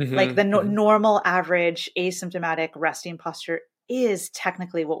 Mm-hmm, like the normal average asymptomatic resting posture is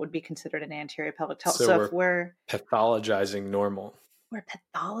technically what would be considered an anterior pelvic tilt. So if we're pathologizing normal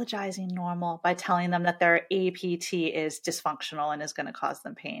by telling them that their APT is dysfunctional and is going to cause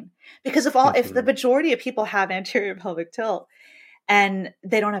them pain. Because if the majority of people have anterior pelvic tilt and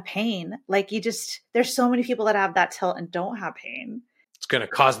they don't have pain, like there's so many people that have that tilt and don't have pain. It's going to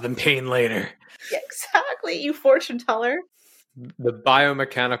cause them pain later. Yeah, exactly. You fortune teller. The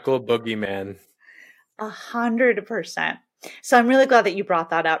biomechanical boogeyman. 100%. So I'm really glad that you brought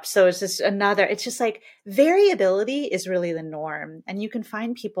that up. So it's just like variability is really the norm. And you can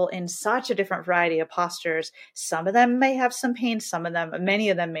find people in such a different variety of postures. Some of them may have some pain. Many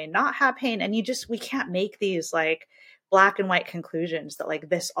of them may not have pain. And we can't make these like black and white conclusions that like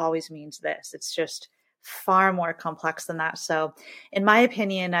this always means this. It's just far more complex than that. So in my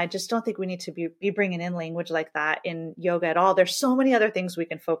opinion, I just don't think we need to be bringing in language like that in yoga at all. There's so many other things we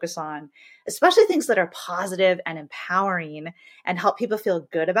can focus on, especially things that are positive and empowering and help people feel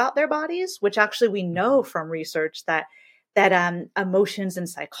good about their bodies, which actually we know from research that emotions and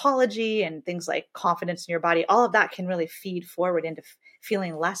psychology and things like confidence in your body, all of that can really feed forward into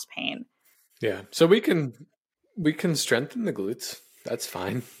feeling less pain. Yeah. So we can strengthen the glutes. That's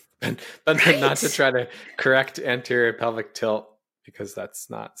fine. But then not to try to correct anterior pelvic tilt, because that's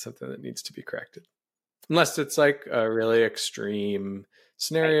not something that needs to be corrected. Unless it's like a really extreme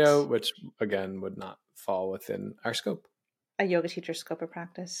scenario, which again would not fall within our scope. A yoga teacher scope of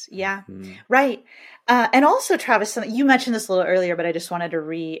practice. Yeah. Right. And also, Travis, you mentioned this a little earlier, but I just wanted to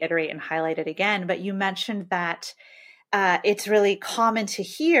reiterate and highlight it again. But you mentioned that it's really common to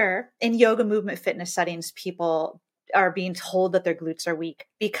hear in yoga movement fitness settings, people are being told that their glutes are weak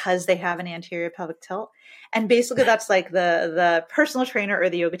because they have an anterior pelvic tilt. And basically that's like the personal trainer or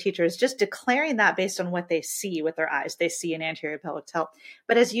the yoga teacher is just declaring that based on what they see with their eyes. They see an anterior pelvic tilt.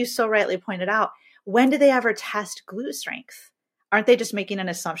 But as you so rightly pointed out, when do they ever test glute strength? Aren't they just making an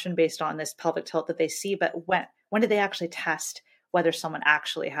assumption based on this pelvic tilt that they see? But when do they actually test whether someone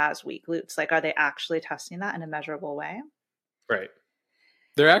actually has weak glutes? Like, are they actually testing that in a measurable way? Right.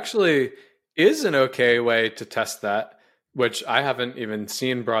 There actually is an okay way to test that, which I haven't even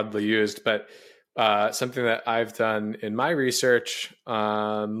seen broadly used, but something that I've done in my research,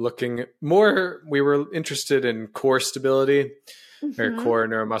 looking more, we were interested in core stability or core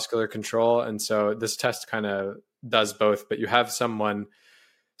neuromuscular control. And so this test kind of does both, but you have someone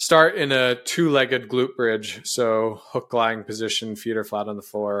start in a 2-legged glute bridge. So hook lying position, feet are flat on the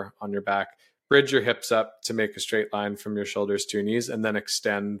floor on your back. Bridge your hips up to make a straight line from your shoulders to your knees, and then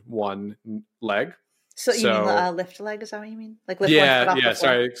extend one leg. So you mean lift leg? Is that what you mean? Like lift one foot off the floor?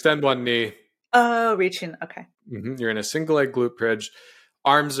 Sorry. Extend one knee. Oh, reaching. Okay. You're in a single leg glute bridge.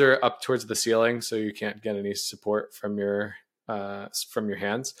 Arms are up towards the ceiling, so you can't get any support from your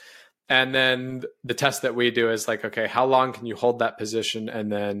hands. And then the test that we do is like, okay, how long can you hold that position?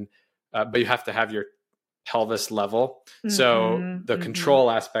 And then, but you have to have your pelvis level. So the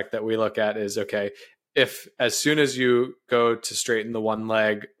control aspect that we look at is, okay, if as soon as you go to straighten the one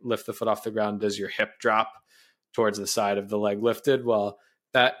leg, lift the foot off the ground, does your hip drop towards the side of the leg lifted? Well,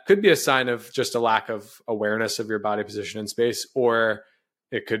 that could be a sign of just a lack of awareness of your body position in space, or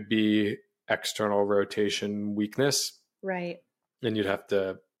it could be external rotation weakness. Right. And you'd have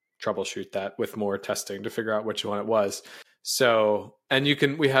to troubleshoot that with more testing to figure out which one it was. So, and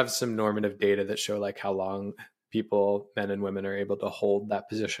we have some normative data that show like how long people, men and women, are able to hold that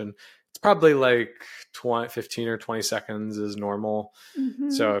position. It's probably like 15 or 20 seconds is normal.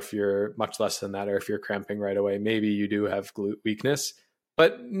 So if you're much less than that, or if you're cramping right away, maybe you do have glute weakness,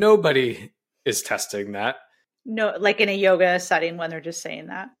 but nobody is testing that. No, like in a yoga setting when they're just saying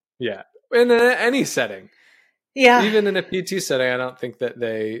that. Yeah. In any setting. Yeah. Even in a PT setting, I don't think that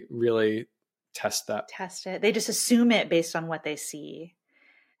they really test it. They just assume it based on what they see.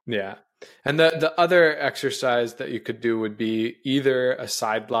 Yeah. And the other exercise that you could do would be either a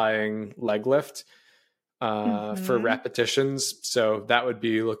side lying leg lift for repetitions. So that would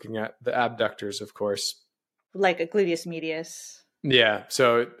be looking at the abductors, of course. Like a gluteus medius. Yeah.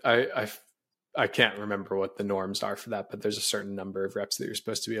 So I can't remember what the norms are for that, but there's a certain number of reps that you're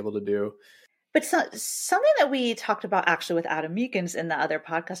supposed to be able to do. But something that we talked about actually with Adam Meekins in the other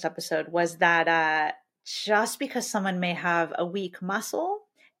podcast episode was that just because someone may have a weak muscle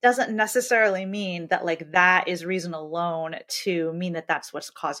doesn't necessarily mean that like that is reason alone to mean that that's what's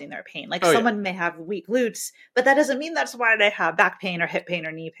causing their pain. Like someone may have weak glutes, but that doesn't mean that's why they have back pain or hip pain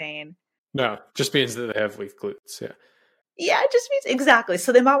or knee pain. No, just means that they have weak glutes. Yeah. Yeah, it just means exactly.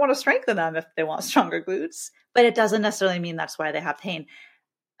 So they might want to strengthen them if they want stronger glutes, but it doesn't necessarily mean that's why they have pain.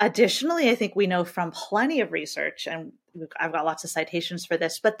 Additionally, I think we know from plenty of research, and I've got lots of citations for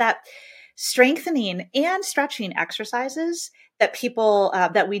this, but that strengthening and stretching exercises that people,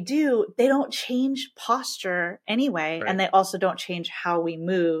 that we do, they don't change posture anyway. Right. And they also don't change how we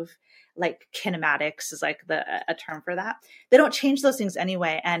move. Like kinematics is like a term for that. They don't change those things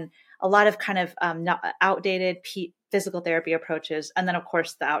anyway. And a lot of kind of outdated physical therapy approaches, and then of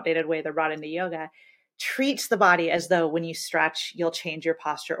course the outdated way they're brought into yoga, treats the body as though when you stretch, you'll change your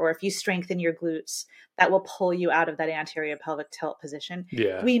posture. Or if you strengthen your glutes, that will pull you out of that anterior pelvic tilt position.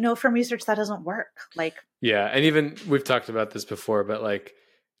 Yeah. We know from research that doesn't work. Yeah. And even we've talked about this before, but like,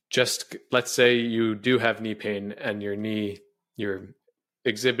 just let's say you do have knee pain and you're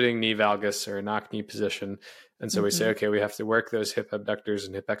exhibiting knee valgus or a knock knee position. And so we say, okay, we have to work those hip abductors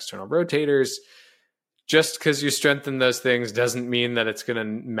and hip external rotators. Just because you strengthen those things doesn't mean that it's going to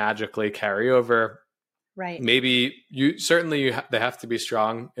magically carry over. Right. Maybe they have to be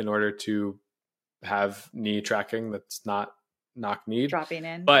strong in order to have knee tracking that's not knock knee dropping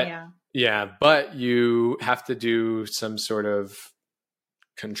in. But but you have to do some sort of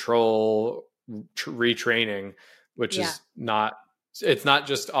control retraining, which is not, it's not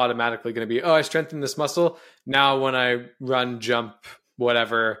just automatically going to be, oh, I strengthened this muscle. Now when I run, jump,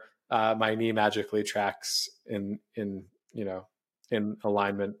 whatever, my knee magically tracks in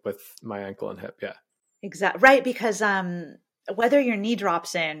alignment with my ankle and hip. Yeah. Exactly. Right. Because whether your knee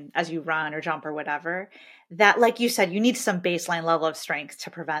drops in as you run or jump or whatever, that, like you said, you need some baseline level of strength to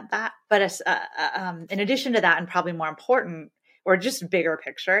prevent that. But in addition to that, and probably more important, or just bigger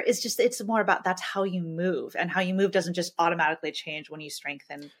picture, it's more about that's how you move, and how you move doesn't just automatically change when you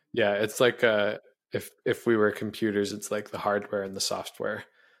strengthen. Yeah. It's like if we were computers, it's like the hardware and the software.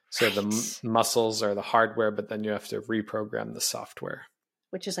 So Right. the muscles are the hardware, but then you have to reprogram the software.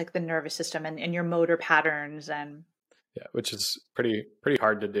 Which is like the nervous system and your motor patterns and. Yeah, which is pretty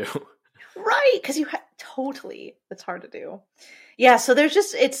hard to do. Right, because totally, it's hard to do. Yeah, so there's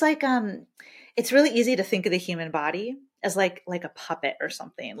just it's like it's really easy to think of the human body as like a puppet or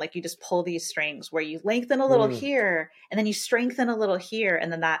something. Like you just pull these strings where you lengthen a little here, and then you strengthen a little here,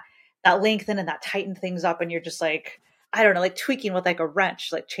 and then that lengthen and that tighten things up, and you're just like, I don't know, like tweaking with like a wrench,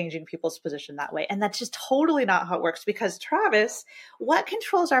 like changing people's position that way. And that's just totally not how it works, because Travis, what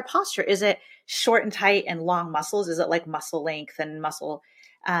controls our posture? Is it short and tight and long muscles? Is it like muscle length and muscle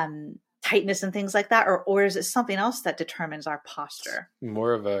tightness and things like that? Or is it something else that determines our posture?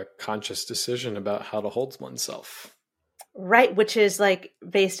 More of a conscious decision about how to hold oneself. Right. Which is like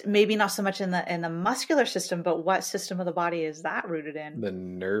based maybe not so much in the muscular system, but what system of the body is that rooted in? The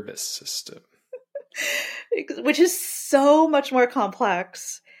nervous system. Which is so much more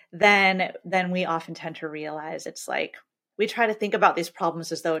complex than we often tend to realize. It's like we try to think about these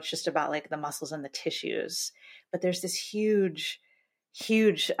problems as though it's just about like the muscles and the tissues, but there's this huge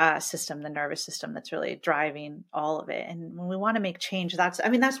system, the nervous system, that's really driving all of it. And when we want to make change, that's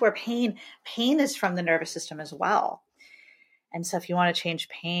where pain is from the nervous system as well. And so if you want to change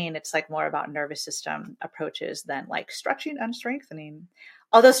pain, it's like more about nervous system approaches than like stretching and strengthening.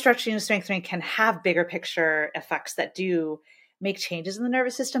 Although stretching and strengthening can have bigger picture effects that do make changes in the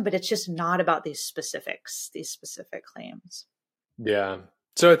nervous system, but it's just not about these specific claims. Yeah.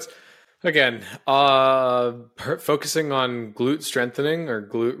 So it's, again, focusing on glute strengthening or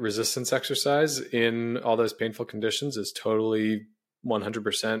glute resistance exercise in all those painful conditions is totally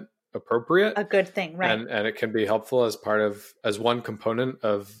 100% appropriate. A good thing, right? And it can be helpful as one component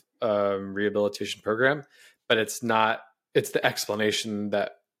of a rehabilitation program, but it's the explanation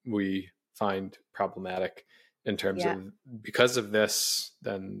that we find problematic in terms of because of this,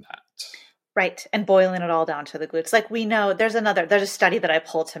 then that. Right. And boiling it all down to the glutes. Like we know there's a study that I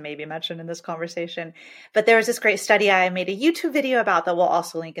pulled to maybe mention in this conversation, but there was this great study I made a YouTube video about that we'll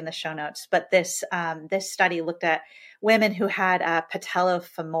also link in the show notes. But this study looked at women who had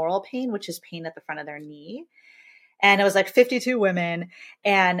patellofemoral pain, which is pain at the front of their knee. And it was like 52 women.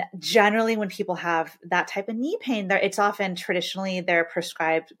 And generally when people have that type of knee pain, it's often traditionally they're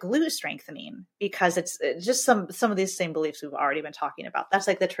prescribed glute strengthening, because it's just some of these same beliefs we've already been talking about. That's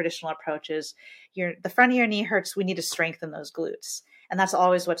like the traditional approach is the front of your knee hurts. We need to strengthen those glutes. And that's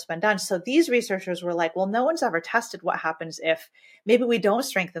always what's been done. So these researchers were like, well, no one's ever tested what happens if maybe we don't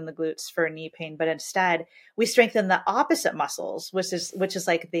strengthen the glutes for knee pain, but instead we strengthen the opposite muscles, which is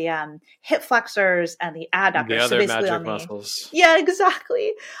like the hip flexors and the adductors. The other magic muscles. Yeah,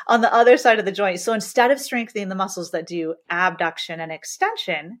 exactly. On the other side of the joint. So instead of strengthening the muscles that do abduction and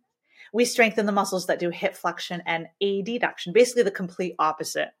extension, we strengthen the muscles that do hip flexion and adduction, basically the complete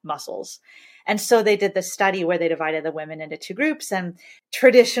opposite muscles. And so they did this study where they divided the women into two groups. And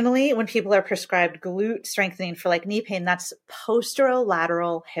traditionally, when people are prescribed glute strengthening for like knee pain, that's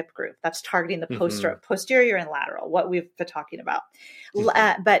posterolateral hip group. That's targeting the posterior and lateral, what we've been talking about.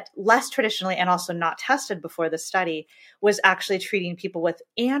 But less traditionally, and also not tested before the study, was actually treating people with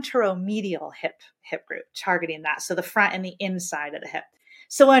anteromedial hip group, targeting that. So the front and the inside of the hip.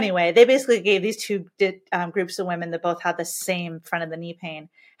 So anyway, they basically gave these two groups of women that both had the same front of the knee pain.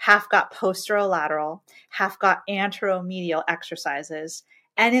 Half got posterolateral, half got anteromedial exercises.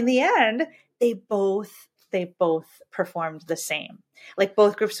 And in the end, they both performed the same. Like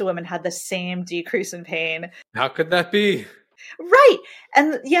both groups of women had the same decrease in pain. How could that be? Right.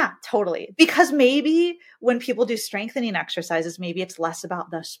 And yeah, totally. Because maybe when people do strengthening exercises, maybe it's less about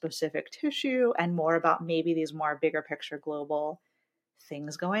the specific tissue and more about maybe these more bigger picture global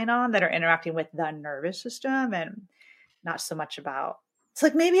things going on that are interacting with the nervous system, and not so much about, it's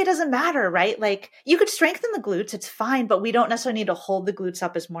like, maybe it doesn't matter, right? Like you could strengthen the glutes, it's fine, but we don't necessarily need to hold the glutes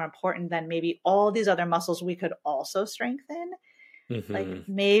up as more important than maybe all these other muscles we could also strengthen. Mm-hmm. Like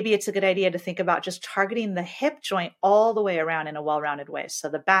maybe it's a good idea to think about just targeting the hip joint all the way around in a well-rounded way. So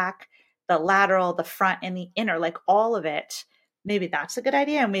the back, the lateral, the front, and the inner, like all of it, maybe that's a good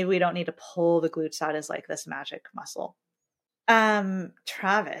idea. And maybe we don't need to pull the glutes out as like this magic muscle.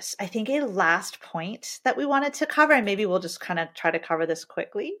 Travis, I think a last point that we wanted to cover, and maybe we'll just kind of try to cover this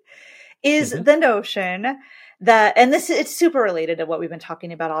quickly, is the notion that, and it's super related to what we've been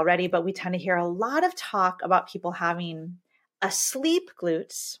talking about already, but we tend to hear a lot of talk about people having asleep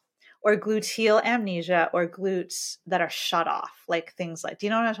glutes or gluteal amnesia or glutes that are shut off, like things like, do you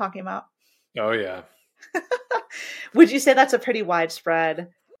know what I'm talking about? Oh, yeah. Would you say that's a pretty widespread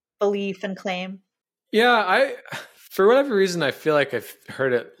belief and claim? Yeah, for whatever reason, I feel like I've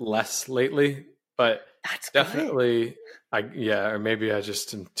heard it less lately, but That's definitely, or maybe I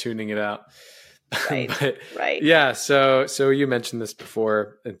just am tuning it out. Right. But right. yeah, so you mentioned this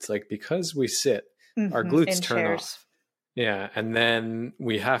before. It's like because we sit, our glutes In turn chairs. off. Yeah, and then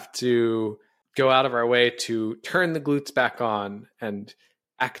we have to go out of our way to turn the glutes back on and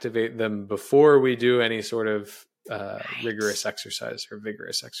activate them before we do any sort of rigorous exercise or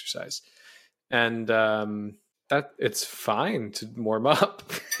vigorous exercise. And that it's fine to warm up,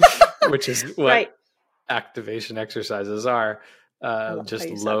 which is what Right. activation exercises are. love Just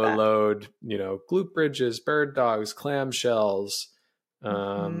how you said low that. load, glute bridges, bird dogs, clamshells,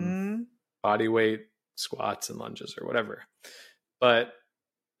 Mhm. body weight squats and lunges or whatever. But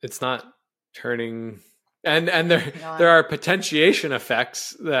it's not turning, and there are potentiation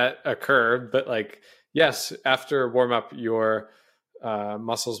effects that occur, but like, yes, after warm up, your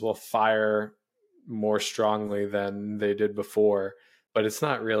muscles will fire more strongly than they did before, but it's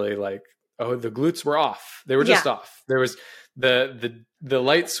not really like, oh, the glutes were off. They were just off. There was the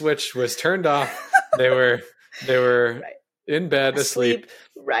light switch was turned off. They were Right. in bed asleep.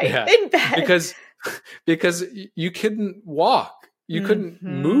 Right. Yeah. In bed. Because you couldn't walk. You couldn't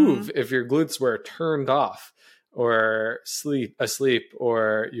move if your glutes were turned off or asleep,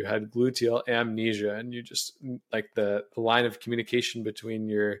 or you had gluteal amnesia, and you just like the line of communication between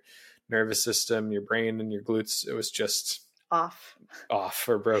your nervous system, your brain, and your glutes, it was just off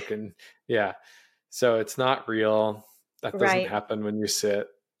or broken. Yeah. So it's not real. That doesn't happen when you sit.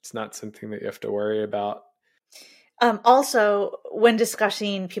 It's not something that you have to worry about. Also, when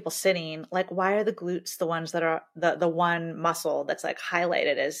discussing people sitting, like, why are the glutes the ones that are the one muscle that's like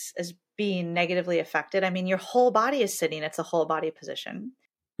highlighted as being negatively affected? I mean, your whole body is sitting. It's a whole body position.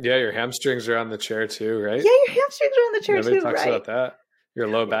 Yeah, your hamstrings are on the chair too, right? Yeah, your hamstrings are on the chair Nobody too, talks right? about that. Your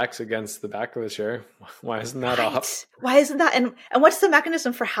low back's against the back of the chair. Why isn't that off? Why isn't that? And what's the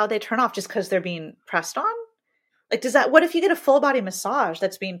mechanism for how they turn off? Just because they're being pressed on? Like, what if you get a full body massage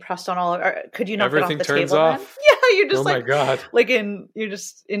that's being pressed on all, or could you not everything get off the turns table off? then? Yeah, you're just my God. you're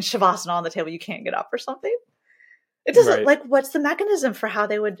just in Shavasana on the table. You can't get up or something. It doesn't what's the mechanism for how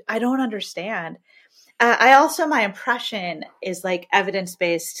they would, I don't understand. My impression is like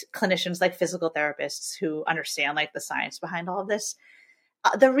evidence-based clinicians, like physical therapists who understand like the science behind all of this.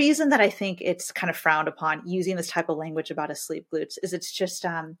 The reason that I think it's kind of frowned upon using this type of language about asleep glutes is it's just,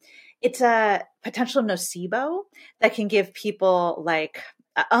 it's a potential nocebo that can give people like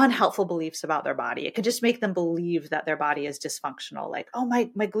unhelpful beliefs about their body. It could just make them believe that their body is dysfunctional. Like, oh, my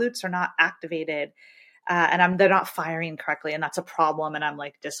glutes are not activated and they're not firing correctly. And that's a problem. And I'm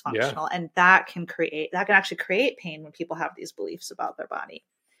like dysfunctional. Yeah. And that can actually create pain when people have these beliefs about their body.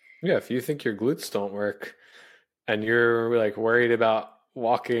 Yeah. If you think your glutes don't work and you're like worried about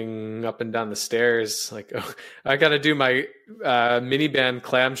walking up and down the stairs, like, oh, I got to do my mini band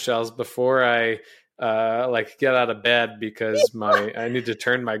clamshells before I get out of bed because I need to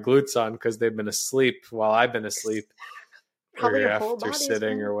turn my glutes on because they've been asleep while I've been asleep. Probably or your whole after body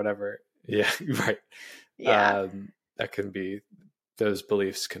sitting or whatever. Yeah, right. Yeah, that can be, those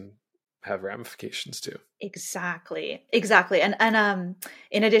beliefs can have ramifications too. Exactly. And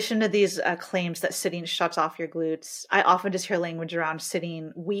in addition to these claims that sitting shuts off your glutes, I often just hear language around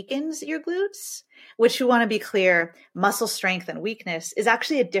sitting weakens your glutes, which we want to be clear, muscle strength and weakness is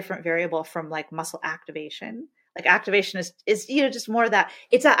actually a different variable from like muscle activation. Like activation is just more of that.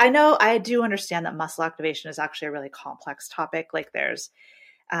 I do understand that muscle activation is actually a really complex topic. Like there's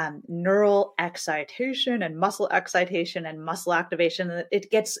neural excitation and muscle excitation and muscle activation.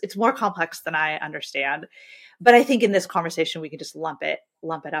 It's more complex than I understand. But I think in this conversation, we can just lump it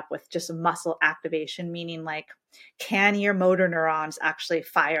up with just muscle activation, meaning like, can your motor neurons actually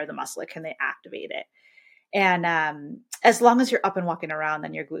fire the muscle? Like, can they activate it? And as long as you're up and walking around,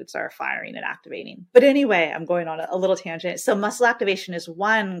 then your glutes are firing and activating. But anyway, I'm going on a little tangent. So muscle activation is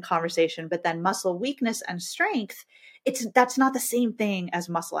one conversation, but then muscle weakness and strength, that's not the same thing as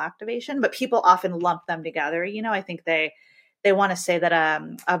muscle activation, but people often lump them together. I think they want to say that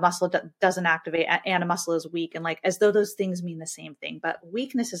a muscle doesn't activate and a muscle is weak, and like as though those things mean the same thing. But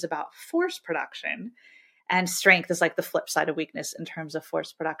weakness is about force production. And strength is like the flip side of weakness in terms of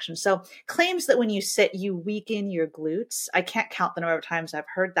force production. So claims that when you sit, you weaken your glutes. I can't count the number of times I've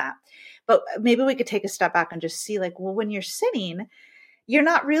heard that, but maybe we could take a step back and just see like, well, when you're sitting, you're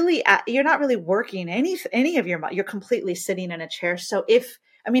not really working any of you're completely sitting in a chair. So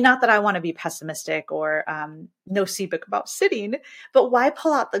not that I want to be pessimistic or nocivic about sitting, but why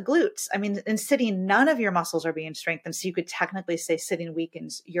pull out the glutes? I mean, in sitting, none of your muscles are being strengthened. So you could technically say sitting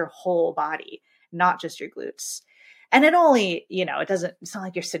weakens your whole body, not just your glutes. And it only, it's not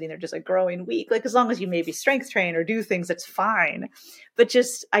like you're sitting there just like growing weak. Like as long as you maybe strength train or do things, it's fine. But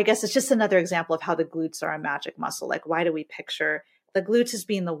I guess it's just another example of how the glutes are a magic muscle. Like why do we picture the glutes as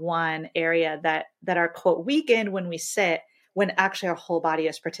being the one area that are quote weakened when we sit, when actually our whole body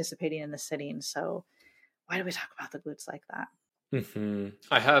is participating in the sitting? So why do we talk about the glutes like that? Mm-hmm.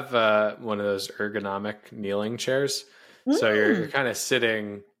 I have one of those ergonomic kneeling chairs. So you're kind of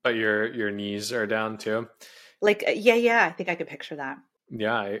sitting, but your knees are down too. Like, yeah, I think I could picture that.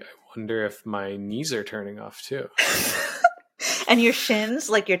 Yeah, I wonder if my knees are turning off too. And your shins,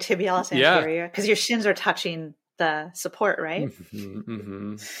 like your tibialis anterior, because your shins are touching the support, right?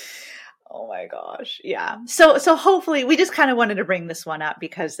 Mm-hmm. Oh my gosh. Yeah. So hopefully we just kind of wanted to bring this one up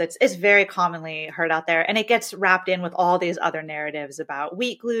because it's very commonly heard out there, and it gets wrapped in with all these other narratives about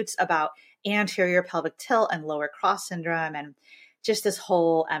weak glutes, about anterior pelvic tilt and lower cross syndrome, and just this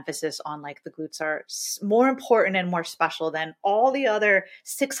whole emphasis on like the glutes are more important and more special than all the other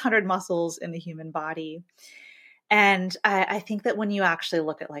 600 muscles in the human body. And I think that when you actually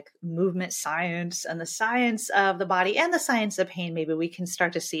look at like movement science and the science of the body and the science of pain, maybe we can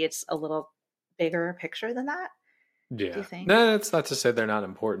start to see it's a little bigger picture than that. Yeah. Do you think? No, it's not to say they're not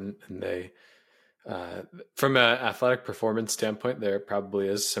important. And they, from an athletic performance standpoint, there probably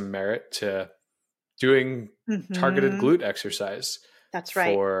is some merit to doing targeted glute exercise. That's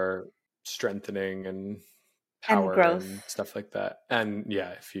right. For strengthening and power and growth and stuff like that. And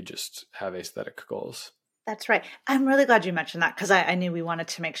yeah, if you just have aesthetic goals. That's right. I'm really glad you mentioned that because I knew we wanted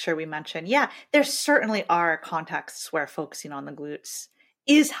to make sure we mentioned, there certainly are contexts where focusing on the glutes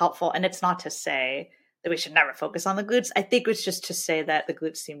is helpful. And it's not to say that we should never focus on the glutes. I think it's just to say that the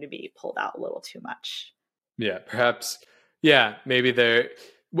glutes seem to be pulled out a little too much. Yeah, perhaps. Yeah, maybe they're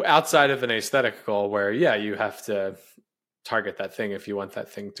outside of an aesthetic goal where, you have to target that thing if you want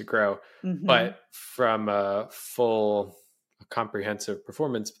that thing to grow. Mm-hmm. But from a full comprehensive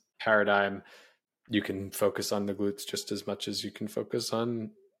performance paradigm, you can focus on the glutes just as much as you can focus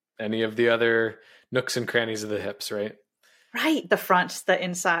on any of the other nooks and crannies of the hips, right? Right. The front, the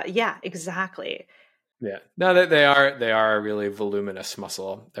inside. Yeah, exactly. Yeah. Now that they are a really voluminous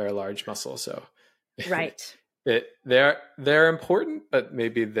muscle. They're a large muscle. So right. They're important, but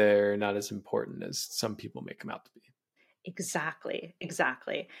maybe they're not as important as some people make them out to be.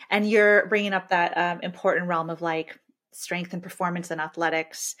 Exactly. And you're bringing up that important realm of like strength and performance and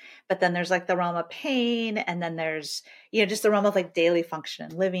athletics, but then there's like the realm of pain, and then there's just the realm of like daily function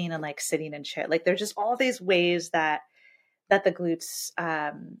and living and like sitting in chair. Like there's just all these ways that the glutes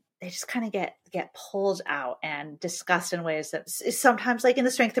they just kind of get pulled out and discussed in ways that sometimes, like in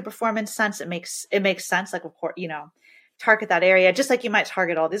the strength and performance sense, it makes sense. Like, of course, target that area just like you might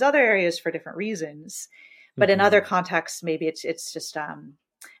target all these other areas for different reasons. But in other contexts, maybe it's just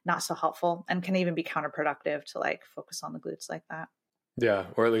not so helpful and can even be counterproductive to like focus on the glutes like that. Yeah,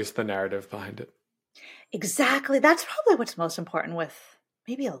 or at least the narrative behind it. Exactly. That's probably what's most important with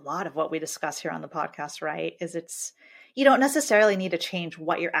maybe a lot of what we discuss here on the podcast, right? Is you don't necessarily need to change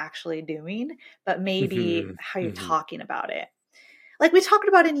what you're actually doing, but maybe how you're talking about it. Like we talked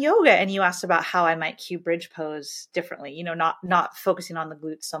about in yoga, and you asked about how I might cue bridge pose differently, not focusing on the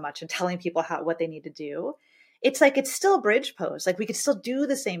glutes so much and telling people what they need to do. It's like, it's still bridge pose. Like we could still do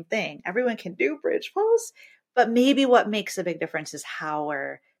the same thing. Everyone can do bridge pose, but maybe what makes a big difference is how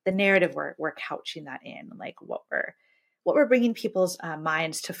the narrative we're couching that in, like what we're bringing people's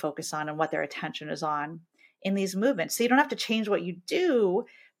minds to focus on and what their attention is on in these movements. So you don't have to change what you do,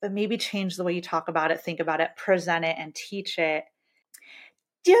 but maybe change the way you talk about it, think about it, present it, and teach it.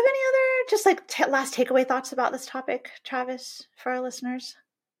 Do you have any other just like last takeaway thoughts about this topic, Travis, for our listeners?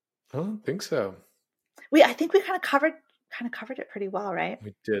 I don't think so. I think we kind of covered it pretty well, right?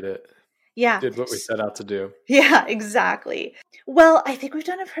 We did it. Yeah. Did what we set out to do. Yeah, exactly. Well, I think we've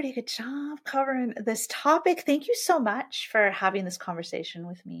done a pretty good job covering this topic. Thank you so much for having this conversation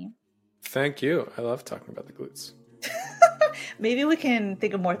with me. Thank you. I love talking about the glutes. Maybe we can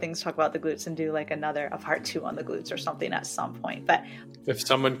think of more things to talk about the glutes and do like a part 2 on the glutes or something at some point. But if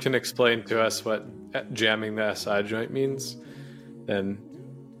someone can explain to us what jamming the SI joint means, then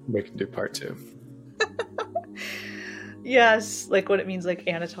we can do part 2. Yes, like what it means like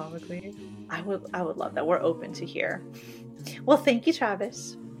anatomically. I would love that. We're open to hear. Well, thank you,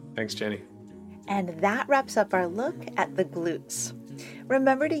 Travis. Thanks, Jenny. And that wraps up our look at the glutes.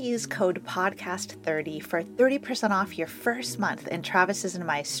 Remember to use code PODCAST30 for 30% off your first month in Travis's and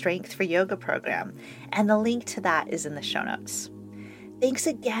my Strength for Yoga program, and the link to that is in the show notes. Thanks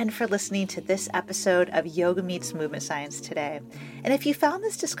again for listening to this episode of Yoga Meets Movement Science today. And if you found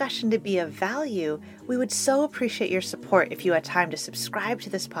this discussion to be of value, we would so appreciate your support if you had time to subscribe to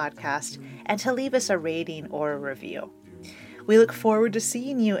this podcast and to leave us a rating or a review. We look forward to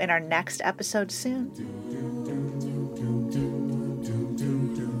seeing you in our next episode soon.